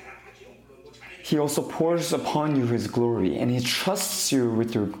 He also pours upon you His glory, and He trusts you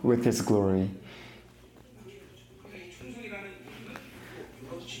with His glory.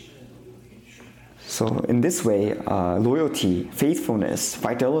 So in this way, loyalty, faithfulness,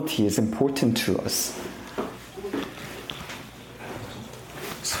 fidelity is important to us.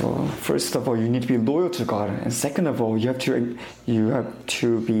 So first of all, you need to be loyal to God, and second of all, you have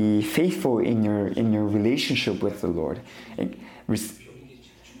to be faithful in your relationship with the Lord,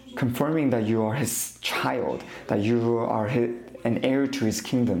 confirming that you are His child, that you are an heir to His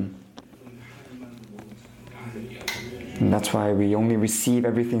kingdom. And that's why we only receive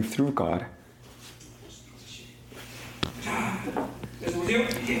everything through God.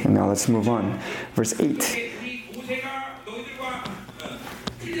 And now let's move on. Verse 8. 이 모세가 너희들과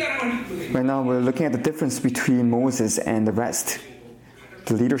틀리다는 걸 보세요. Right now we're looking at the difference between Moses and the rest.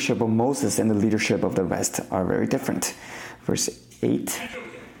 The leadership of Moses and the leadership of the rest are very different. Verse 8.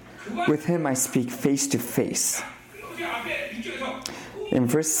 With him I speak face to face. In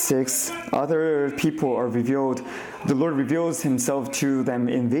verse 6, other people are revealed. The Lord reveals himself to them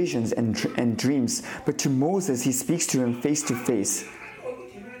in visions and dreams. But to Moses, he speaks to him face to face.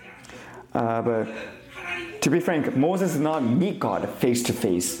 But to be frank, Moses did not meet God face to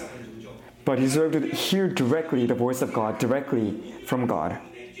face. But he started to hear directly the voice of God, directly from God.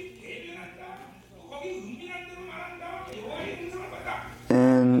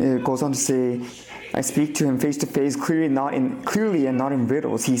 And it goes on to say, I speak to him face to face, clearly and not in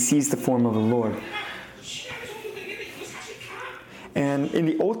riddles. He sees the form of the Lord. And in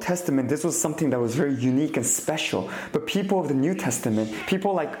the Old Testament, this was something that was very unique and special. But people of the New Testament,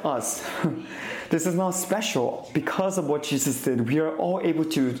 people like us, this is not special because of what Jesus did. We are all able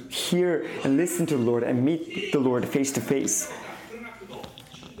to hear and listen to the Lord and meet the Lord face to face.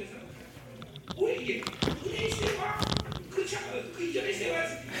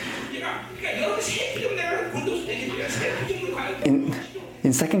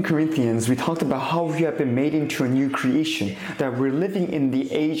 In 2 Corinthians, we talked about how we have been made into a new creation, that we're living in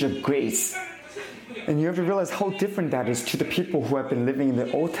the age of grace. And you have to realize how different that is to the people who have been living in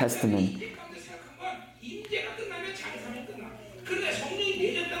the Old Testament.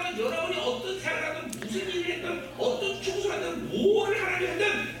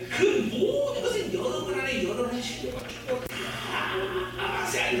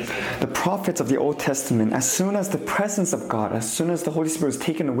 The prophets of the Old Testament, as soon as the presence of God, as soon as the Holy Spirit is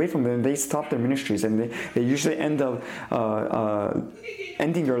taken away from them, they stop their ministries and they usually end up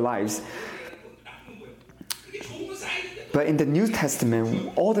ending their lives. But in the New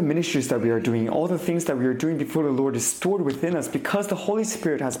Testament, all the ministries that we are doing, all the things that we are doing before the Lord is stored within us because the Holy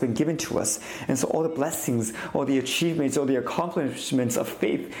Spirit has been given to us. And so all the blessings, all the achievements, all the accomplishments of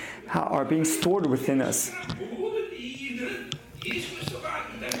faith are being stored within us.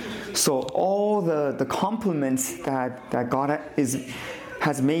 So all the compliments that God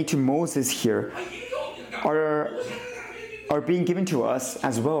has made to Moses here are being given to us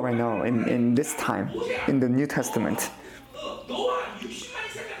as well right now in this time, in the New Testament.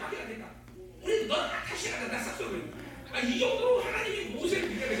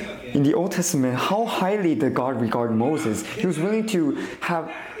 In the Old Testament, how highly did God regard Moses? He was willing to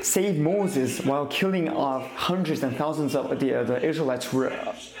save Moses while killing off hundreds and thousands of the Israelites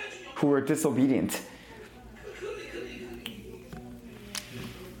who were disobedient.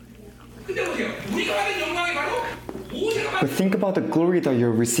 But think about the glory that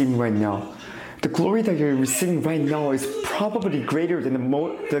you're receiving right now. The glory that you're receiving right now is probably greater than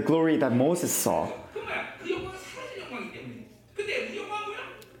the glory that Moses saw.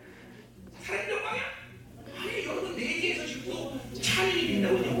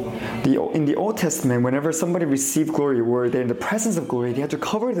 In the Old Testament, whenever somebody received glory or they're in the presence of glory, they had to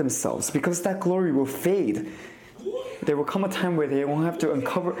cover themselves because that glory will fade. There will come a time where they won't have to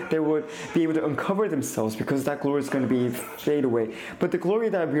they would be able to uncover themselves because that glory is going to fade away. But the glory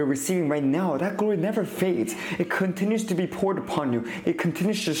that we are receiving right now, that glory never fades. It continues to be poured upon you. It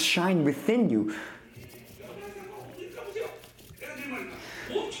continues to shine within you.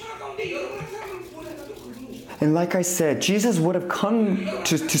 And like I said, Jesus would have come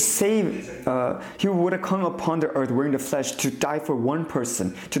to save, he would have come upon the earth wearing the flesh to die for one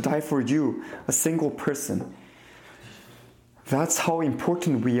person, to die for you, a single person. That's how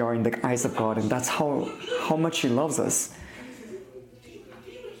important we are in the eyes of God, and that's how much He loves us.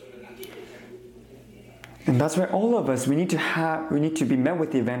 And that's why all of us, we need to be met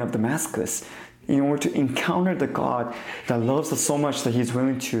with the event of Damascus in order to encounter the God that loves us so much that He's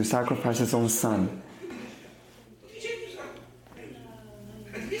willing to sacrifice His own Son.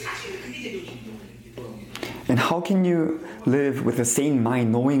 And how can you live with a sane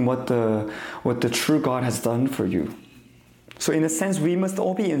mind, knowing what the true God has done for you? So in a sense, we must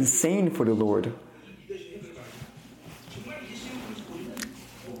all be insane for the Lord.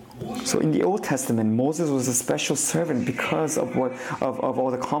 So in the Old Testament, Moses was a special servant because of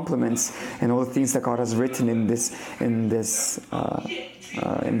all the compliments and all the things that God has written in this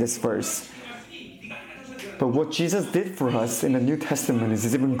verse. But what Jesus did for us in the New Testament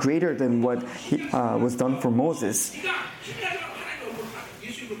is even greater than what was done for Moses.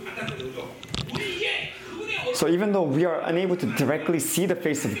 So even though we are unable to directly see the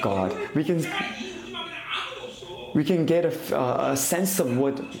face of God, we can we can get a sense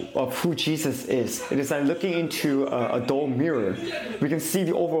of who Jesus is. It is like looking into a dull mirror. We can see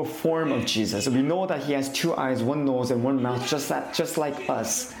the overall form of Jesus. We know that he has 2 eyes, 1 nose, and 1 mouth, just like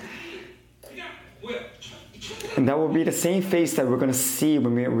us. And that will be the same face that we're going to see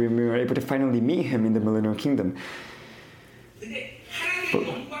when we are able to finally meet him in the millennial kingdom.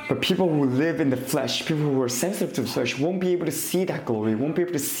 But people who live in the flesh, people who are sensitive to the flesh, won't be able to see that glory, won't be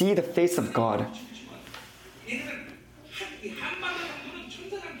able to see the face of God.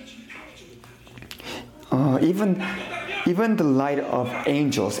 Even the light of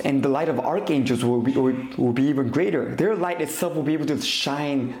angels and the light of archangels will be even greater. Their light itself will be able to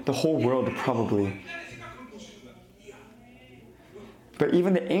shine the whole world probably. But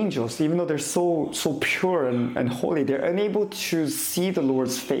even the angels, even though they're so pure and holy, they're unable to see the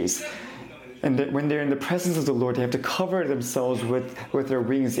Lord's face. And when they're in the presence of the Lord, they have to cover themselves with their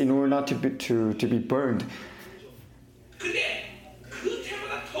wings in order not to be burned.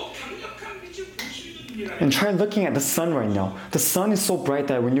 And try looking at the sun right now. The sun is so bright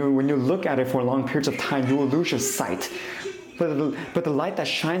that when you look at it for long periods of time, you will lose your sight. But the light that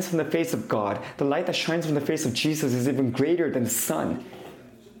shines from the face of God, the light that shines from the face of Jesus is even greater than the sun.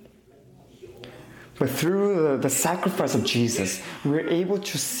 But through the sacrifice of Jesus, we're able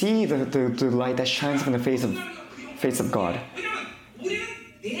to see the light that shines from the face of God.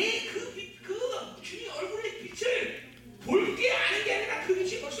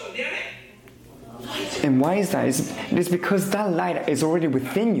 And why is that? It is because that light is already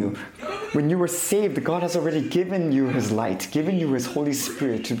within you. When you were saved, God has already given you his light, given you his Holy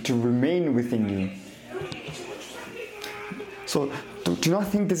Spirit to remain within you. So do not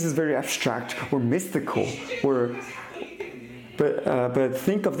think this is very abstract or mystical, but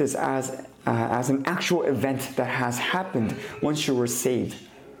think of this as an actual event that has happened once you were saved.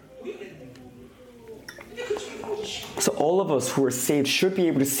 So all of us who are saved should be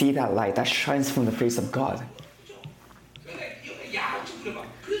able to see that light that shines from the face of God.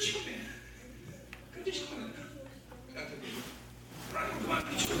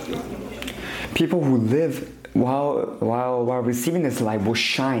 People who live while receiving this light will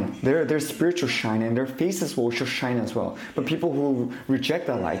shine. Their spiritual shine and their faces will also shine as well. But people who reject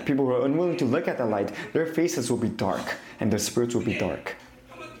that light, people who are unwilling to look at that light, their faces will be dark and their spirits will be dark.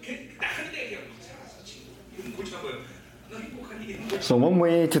 So one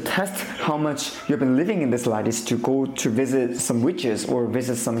way to test how much you've been living in this light is to go to visit some witches or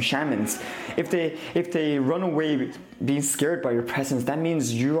visit some shamans. If they run away being scared by your presence, that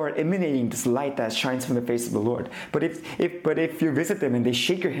means you are emanating this light that shines from the face of the Lord. But if you visit them and they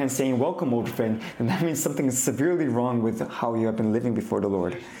shake your hand saying, "Welcome, old friend," then that means something is severely wrong with how you have been living before the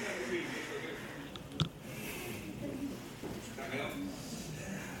Lord.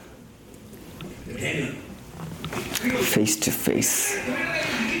 Face to face.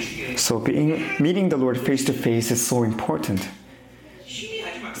 So meeting the Lord face to face is so important.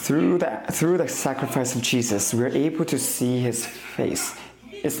 Through the sacrifice of Jesus, we're able to see his face.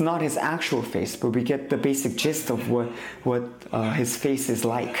 It's not his actual face, but we get the basic gist of what his face is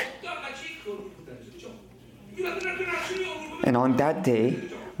like. And on that day,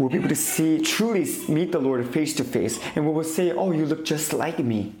 we'll be able to truly meet the Lord face to face, and we will say, "Oh, you look just like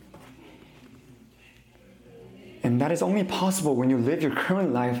me." And that is only possible when you live your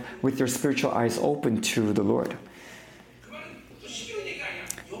current life with your spiritual eyes open to the Lord.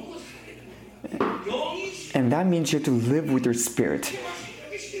 And that means you have to live with your spirit.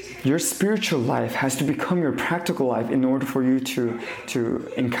 Your spiritual life has to become your practical life in order for you to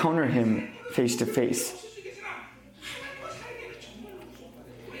encounter him face to face.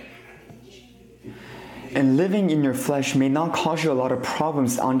 And living in your flesh may not cause you a lot of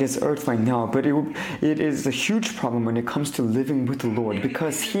problems on this earth right now, but it is a huge problem when it comes to living with the Lord,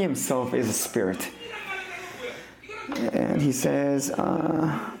 because he himself is a spirit. And he says,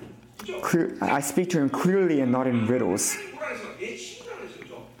 I speak to him clearly and not in riddles.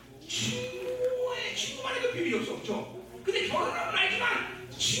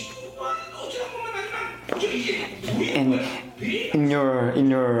 And in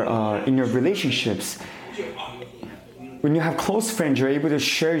your relationships, when you have close friends, you're able to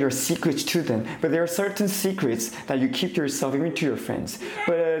share your secrets to them. But there are certain secrets that you keep to yourself, even to your friends.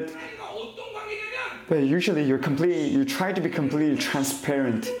 But usually you try to be completely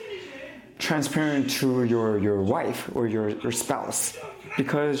transparent to your wife or your spouse.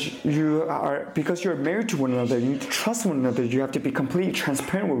 Because you're married to one another, you need to trust one another, you have to be completely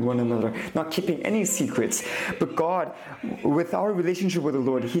transparent with one another, not keeping any secrets. But God, with our relationship with the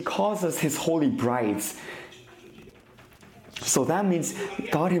Lord, he calls us his holy brides. So that means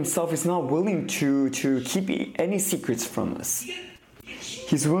God himself is not willing to keep any secrets from us.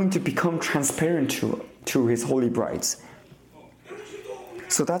 He's willing to become transparent to his holy brides.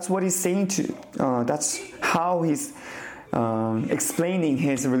 So that's what he's saying that's how he's explaining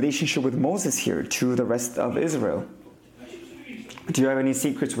his relationship with Moses here to the rest of Israel. Do you have any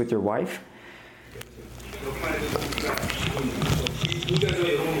secrets with your wife?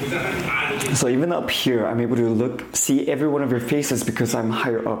 So even up here, I'm able to see every one of your faces because I'm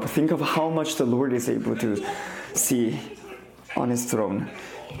higher up. Think of how much the Lord is able to see on his throne.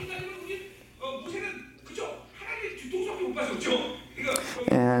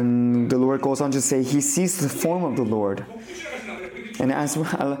 And the Lord goes on to say, he sees the form of the Lord. And as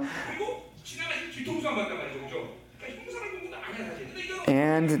well,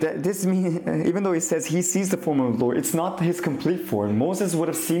 and this means, even though he says he sees the form of the Lord, it's not his complete form. Moses would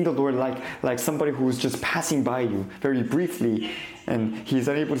have seen the Lord like somebody who was just passing by you very briefly, and he's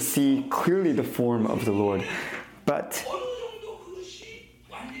unable to see clearly the form of the Lord. But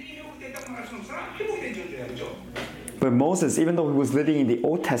Moses, even though he was living in the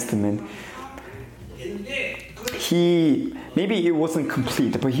Old Testament, maybe it wasn't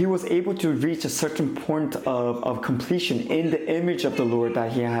complete, but he was able to reach a certain point of completion in the image of the Lord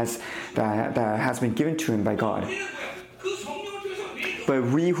that has been given to him by God. But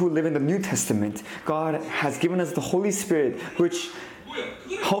we who live in the New Testament, God has given us the Holy Spirit, which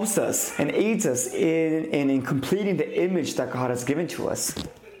helps us and aids us in completing the image that God has given to us.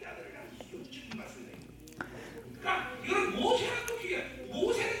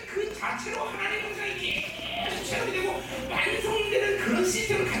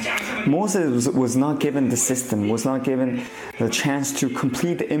 Moses was not given the system, was not given the chance to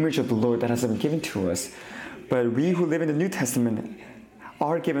complete the image of the Lord that has been given to us. But we who live in the New Testament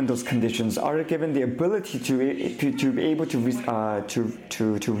are given those conditions, are given the ability to be able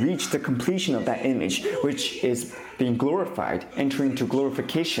to reach the completion of that image, which is being glorified, entering into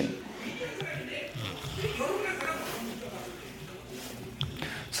glorification.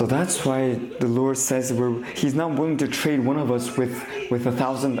 So that's why the Lord says He's not willing to trade one of us with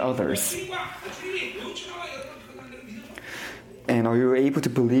 1,000 others. And are you able to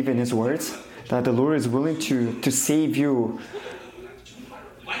believe in His words? That the Lord is willing to save you.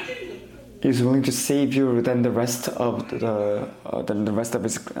 He's willing to save you than the rest of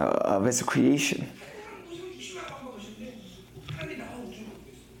His creation.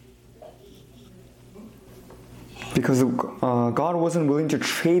 Because God wasn't willing to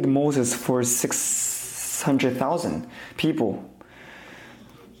trade Moses for 600,000 people,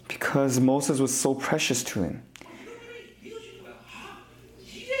 because Moses was so precious to him.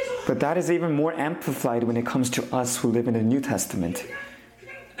 But that is even more amplified when it comes to us who live in the New Testament.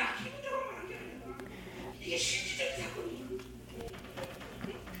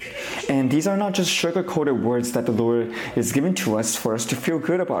 And these are not just sugar-coated words that the Lord is giving to us for us to feel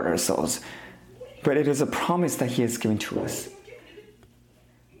good about ourselves, but it is a promise that He has given to us.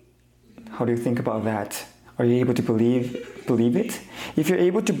 How do you think about that? Are you able to believe it? If you're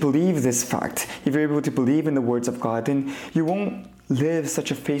able to believe this fact, if you're able to believe in the words of God, then you won't live such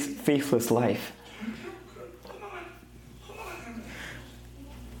a faithless life.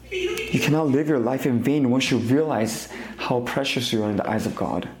 You cannot live your life in vain once you realize how precious you are in the eyes of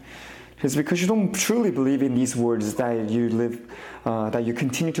God. It's because you don't truly believe in these words that you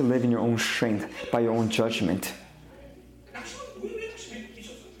continue to live in your own strength, by your own judgment.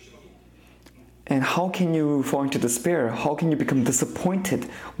 And how can you fall into despair? How can you become disappointed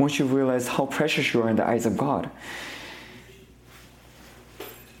once you realize how precious you are in the eyes of God?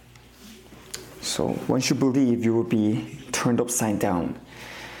 So once you believe, you will be turned upside down.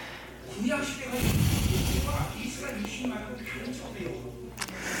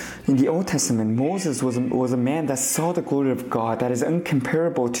 In the Old Testament, Moses was a man that saw the glory of God that is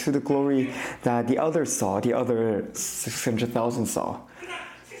incomparable to the glory that the others saw, the other 600,000 saw.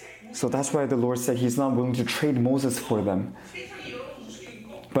 So that's why the Lord said He's not willing to trade Moses for them.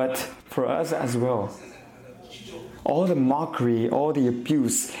 But for us as well, all the mockery, all the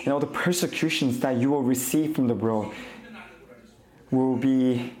abuse, and all the persecutions that you will receive from the world will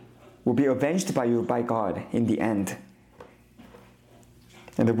be avenged by you by God in the end.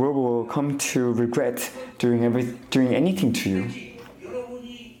 And the world will come to regret doing anything to you.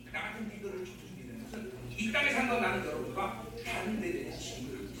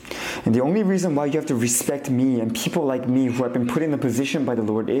 And the only reason why you have to respect me and people like me who have been put in a position by the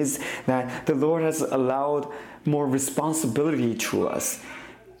Lord is that the Lord has allowed more responsibility to us.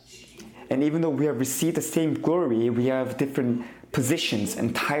 And even though we have received the same glory, we have different positions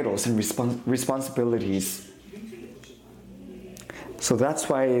and titles and responsibilities. So that's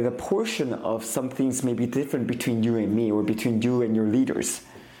why the portion of some things may be different between you and me, or between you and your leaders.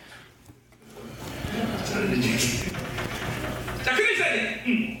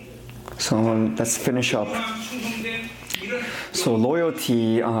 So let's finish up. So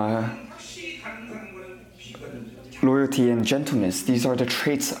loyalty and gentleness, these are the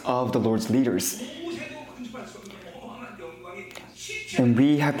traits of the Lord's leaders. And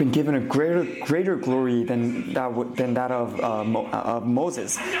we have been given a greater glory than that of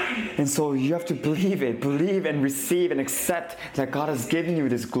Moses. And so you have to believe and receive and accept that God has given you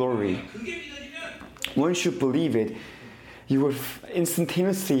this glory. Once you believe it, you will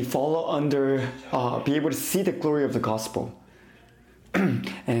instantaneously follow under, be able to see the glory of the gospel.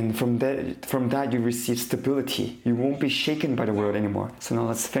 And from that you receive stability. You won't be shaken by the world anymore. So now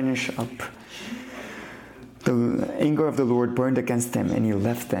let's finish up. The anger of the Lord burned against them, and he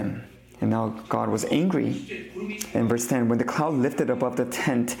left them. And now God was angry. In verse 10, when the cloud lifted above the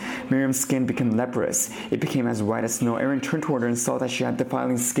tent, Miriam's skin became leprous. It became as white as snow. Aaron turned toward her and saw that she had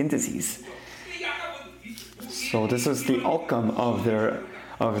defiling skin disease. So this is the outcome of their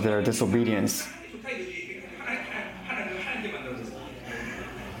disobedience.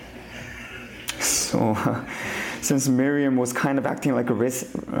 So, since Miriam was kind of acting like a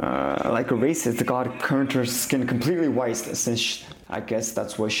racist, God turned her skin completely white, since I guess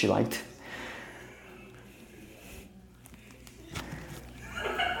that's what she liked.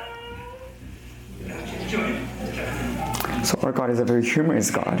 So our God is a very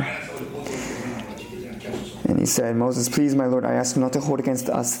humorous God. And he said, Moses, please, my Lord, I ask you not to hold against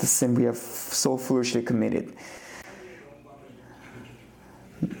us the sin we have so foolishly committed.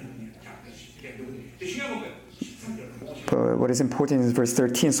 But what is important is verse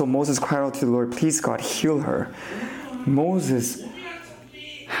 13. So Moses cried out to the Lord, please, God, heal her. Moses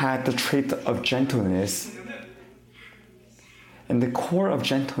had the trait of gentleness. And the core of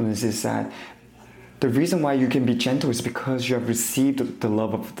gentleness is that the reason why you can be gentle is because you have received the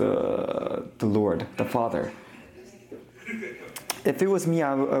love of the Lord, the Father. If it was me,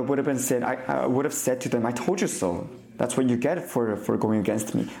 I would have said to them, I told you so. That's what you get for going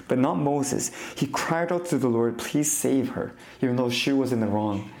against me. But not Moses. He cried out to the Lord, please save her, even though she was in the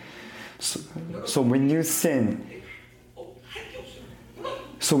wrong. So when you sin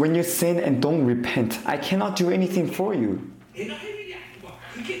and don't repent, I cannot do anything for you.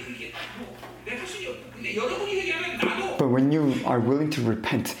 But when you are willing to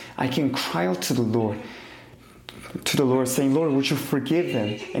repent, I can cry out to the Lord saying, Lord, would you forgive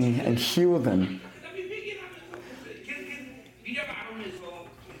them and heal them?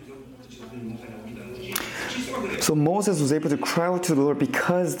 So Moses was able to cry out to the Lord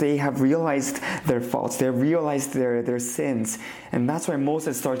because they have realized their faults. They have realized their sins. And that's why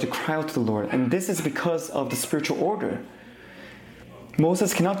Moses started to cry out to the Lord. And this is because of the spiritual order.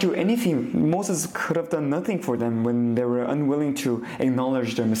 Moses cannot do anything. Moses could have done nothing for them when they were unwilling to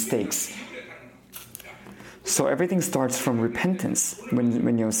acknowledge their mistakes. So everything starts from repentance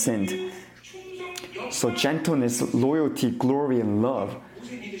when you have sinned. So gentleness, loyalty, glory, and love.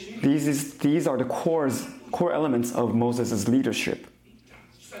 These are the core elements of Moses' leadership.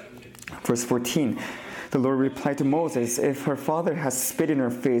 Verse 14. The Lord replied to Moses, if her father has spit in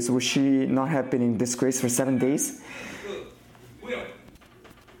her face, would she not have been in disgrace for 7 days?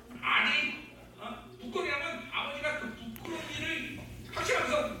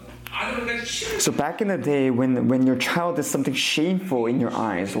 So back in the day, when your child does something shameful in your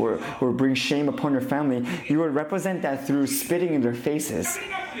eyes or brings shame upon your family, you would represent that through spitting in their faces.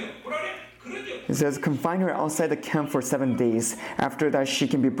 It says, confine her outside the camp for 7 days. After that, she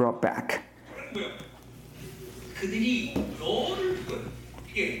can be brought back.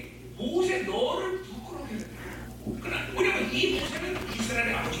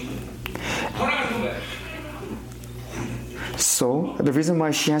 So, the reason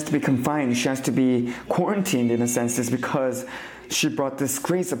why she has to be confined, she has to be quarantined in a sense, is because she brought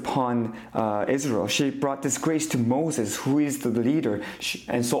disgrace upon Israel. She brought disgrace to Moses, who is the leader.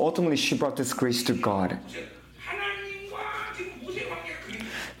 And so ultimately she brought disgrace to God.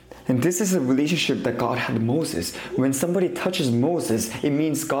 And this is a relationship that God had with Moses. When somebody touches Moses, it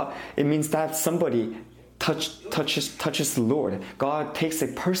means that somebody touches the Lord. God takes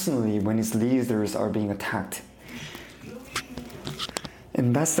it personally when his leaders are being attacked.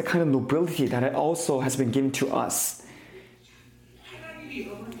 And that's the kind of nobility that it also has been given to us.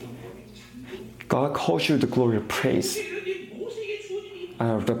 God calls you the glory of praise.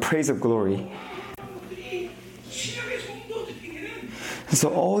 The praise of glory.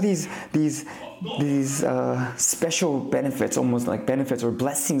 So all these special benefits, almost like benefits or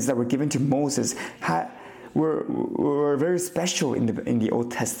blessings that were given to Moses, were very special in the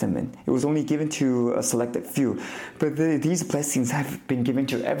Old Testament. It was only given to a selected few. But these blessings have been given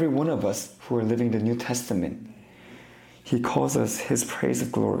to every one of us who are living the New Testament. He calls us his praise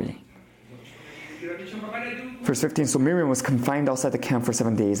of glory. Verse 15, so Miriam was confined outside the camp for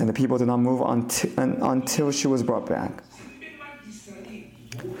 7 days, and the people did not move until she was brought back.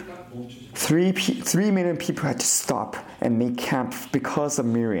 3 million people had to stop and make camp because of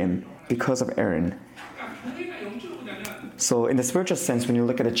Miriam, because of Aaron. So in the spiritual sense, when you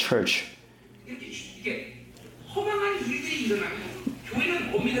look at a church,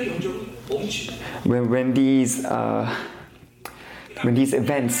 when these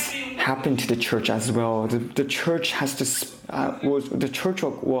events happen to the church as well, the church has to the church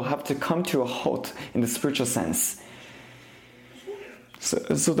will have to come to a halt in the spiritual sense.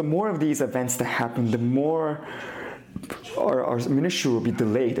 So the more of these events that happen, the more our ministry will be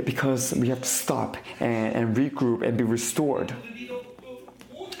delayed because we have to stop and regroup and be restored.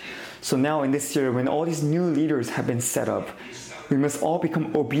 So now in this year, when all these new leaders have been set up, we must all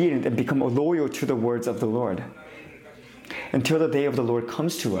become obedient and become loyal to the words of the Lord. Until the day of the Lord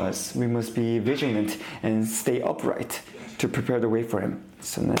comes to us, we must be vigilant and stay upright to prepare the way for Him.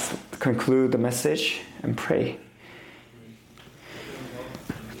 So let's conclude the message and pray.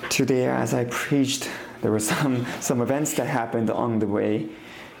 Today, as I preached, there were some events that happened on the way.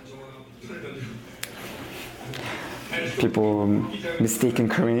 People mistaking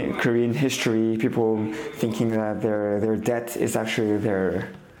Korean history, people thinking that their debt is actually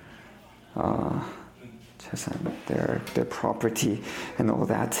their property and all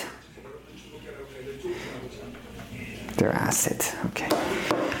that. Their asset. Okay.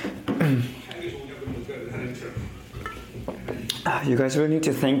 You guys really need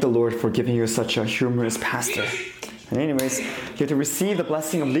to thank the Lord for giving you such a humorous pastor. And anyways, you have to receive the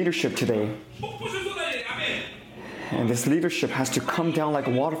blessing of leadership today. And this leadership has to come down like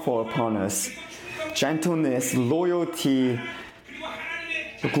a waterfall upon us. Gentleness, loyalty,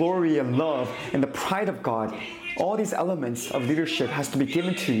 the glory and love, and the pride of God. All these elements of leadership has to be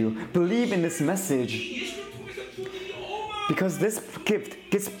given to you. Believe in this message. Because this gift,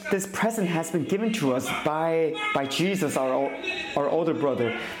 this present has been given to us by Jesus, our older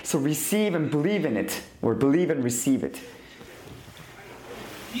brother. So receive and believe in it, or believe and receive it.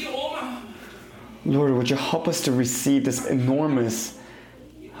 Lord, would you help us to receive this enormous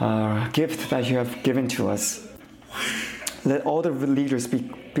gift that you have given to us? Let all the leaders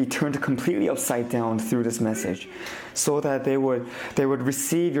be turned completely upside down through this message, so that they would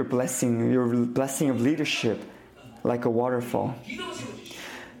receive your blessing of leadership like a waterfall.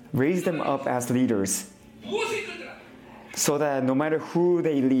 Raise them up as leaders, so that no matter who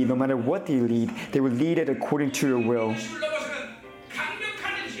they lead, no matter what they lead, they will lead it according to your will.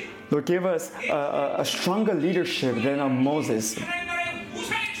 Lord, give us a stronger leadership than on Moses.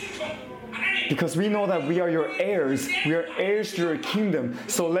 Because we know that we are your heirs. We are heirs to your kingdom.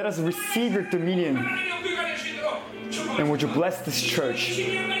 So let us receive your dominion. And would you bless this church?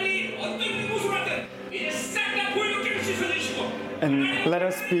 And let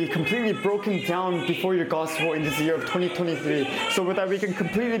us be completely broken down before your gospel in this year of 2023. So that we can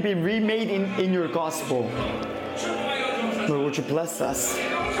completely be remade in your gospel. Lord, would you bless us?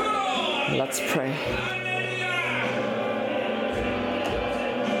 Let's pray.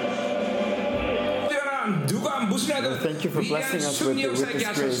 Lord, thank you for blessing us with this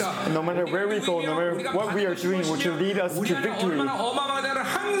grace. And no matter where we go, no matter what we are doing, would you lead us to victory? And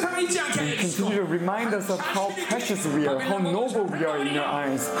continue to remind us of how precious we are, how noble we are in your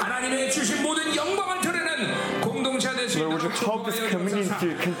eyes. Lord, would you help this community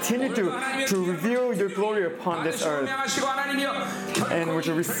to continue to reveal your glory upon this earth? And would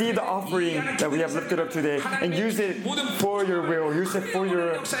you receive the offering that we have lifted up today and use it for your will, use it for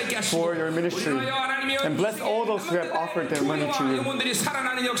your ministry. And bless all those who have offered their money to you.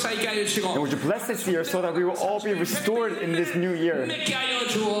 And would you bless this year so that we will all be restored in this new year.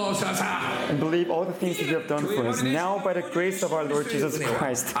 And believe all the things that you have done for us. Now by the grace of our Lord Jesus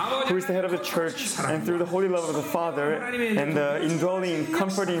Christ, who is the head of the church, and through the holy love of the Father, and the indwelling,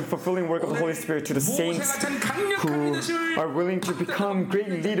 comforting, fulfilling work of the Holy Spirit to the saints who are willing to become great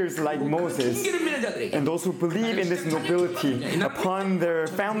leaders like Moses, and those who believe in this nobility upon their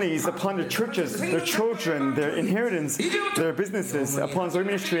families, upon their churches, their children, their inheritance, their businesses, upon Zoe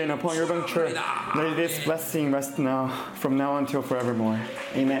Ministry and upon Urban Church. Let this blessing rest now, from now until forevermore.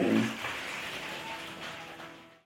 Amen.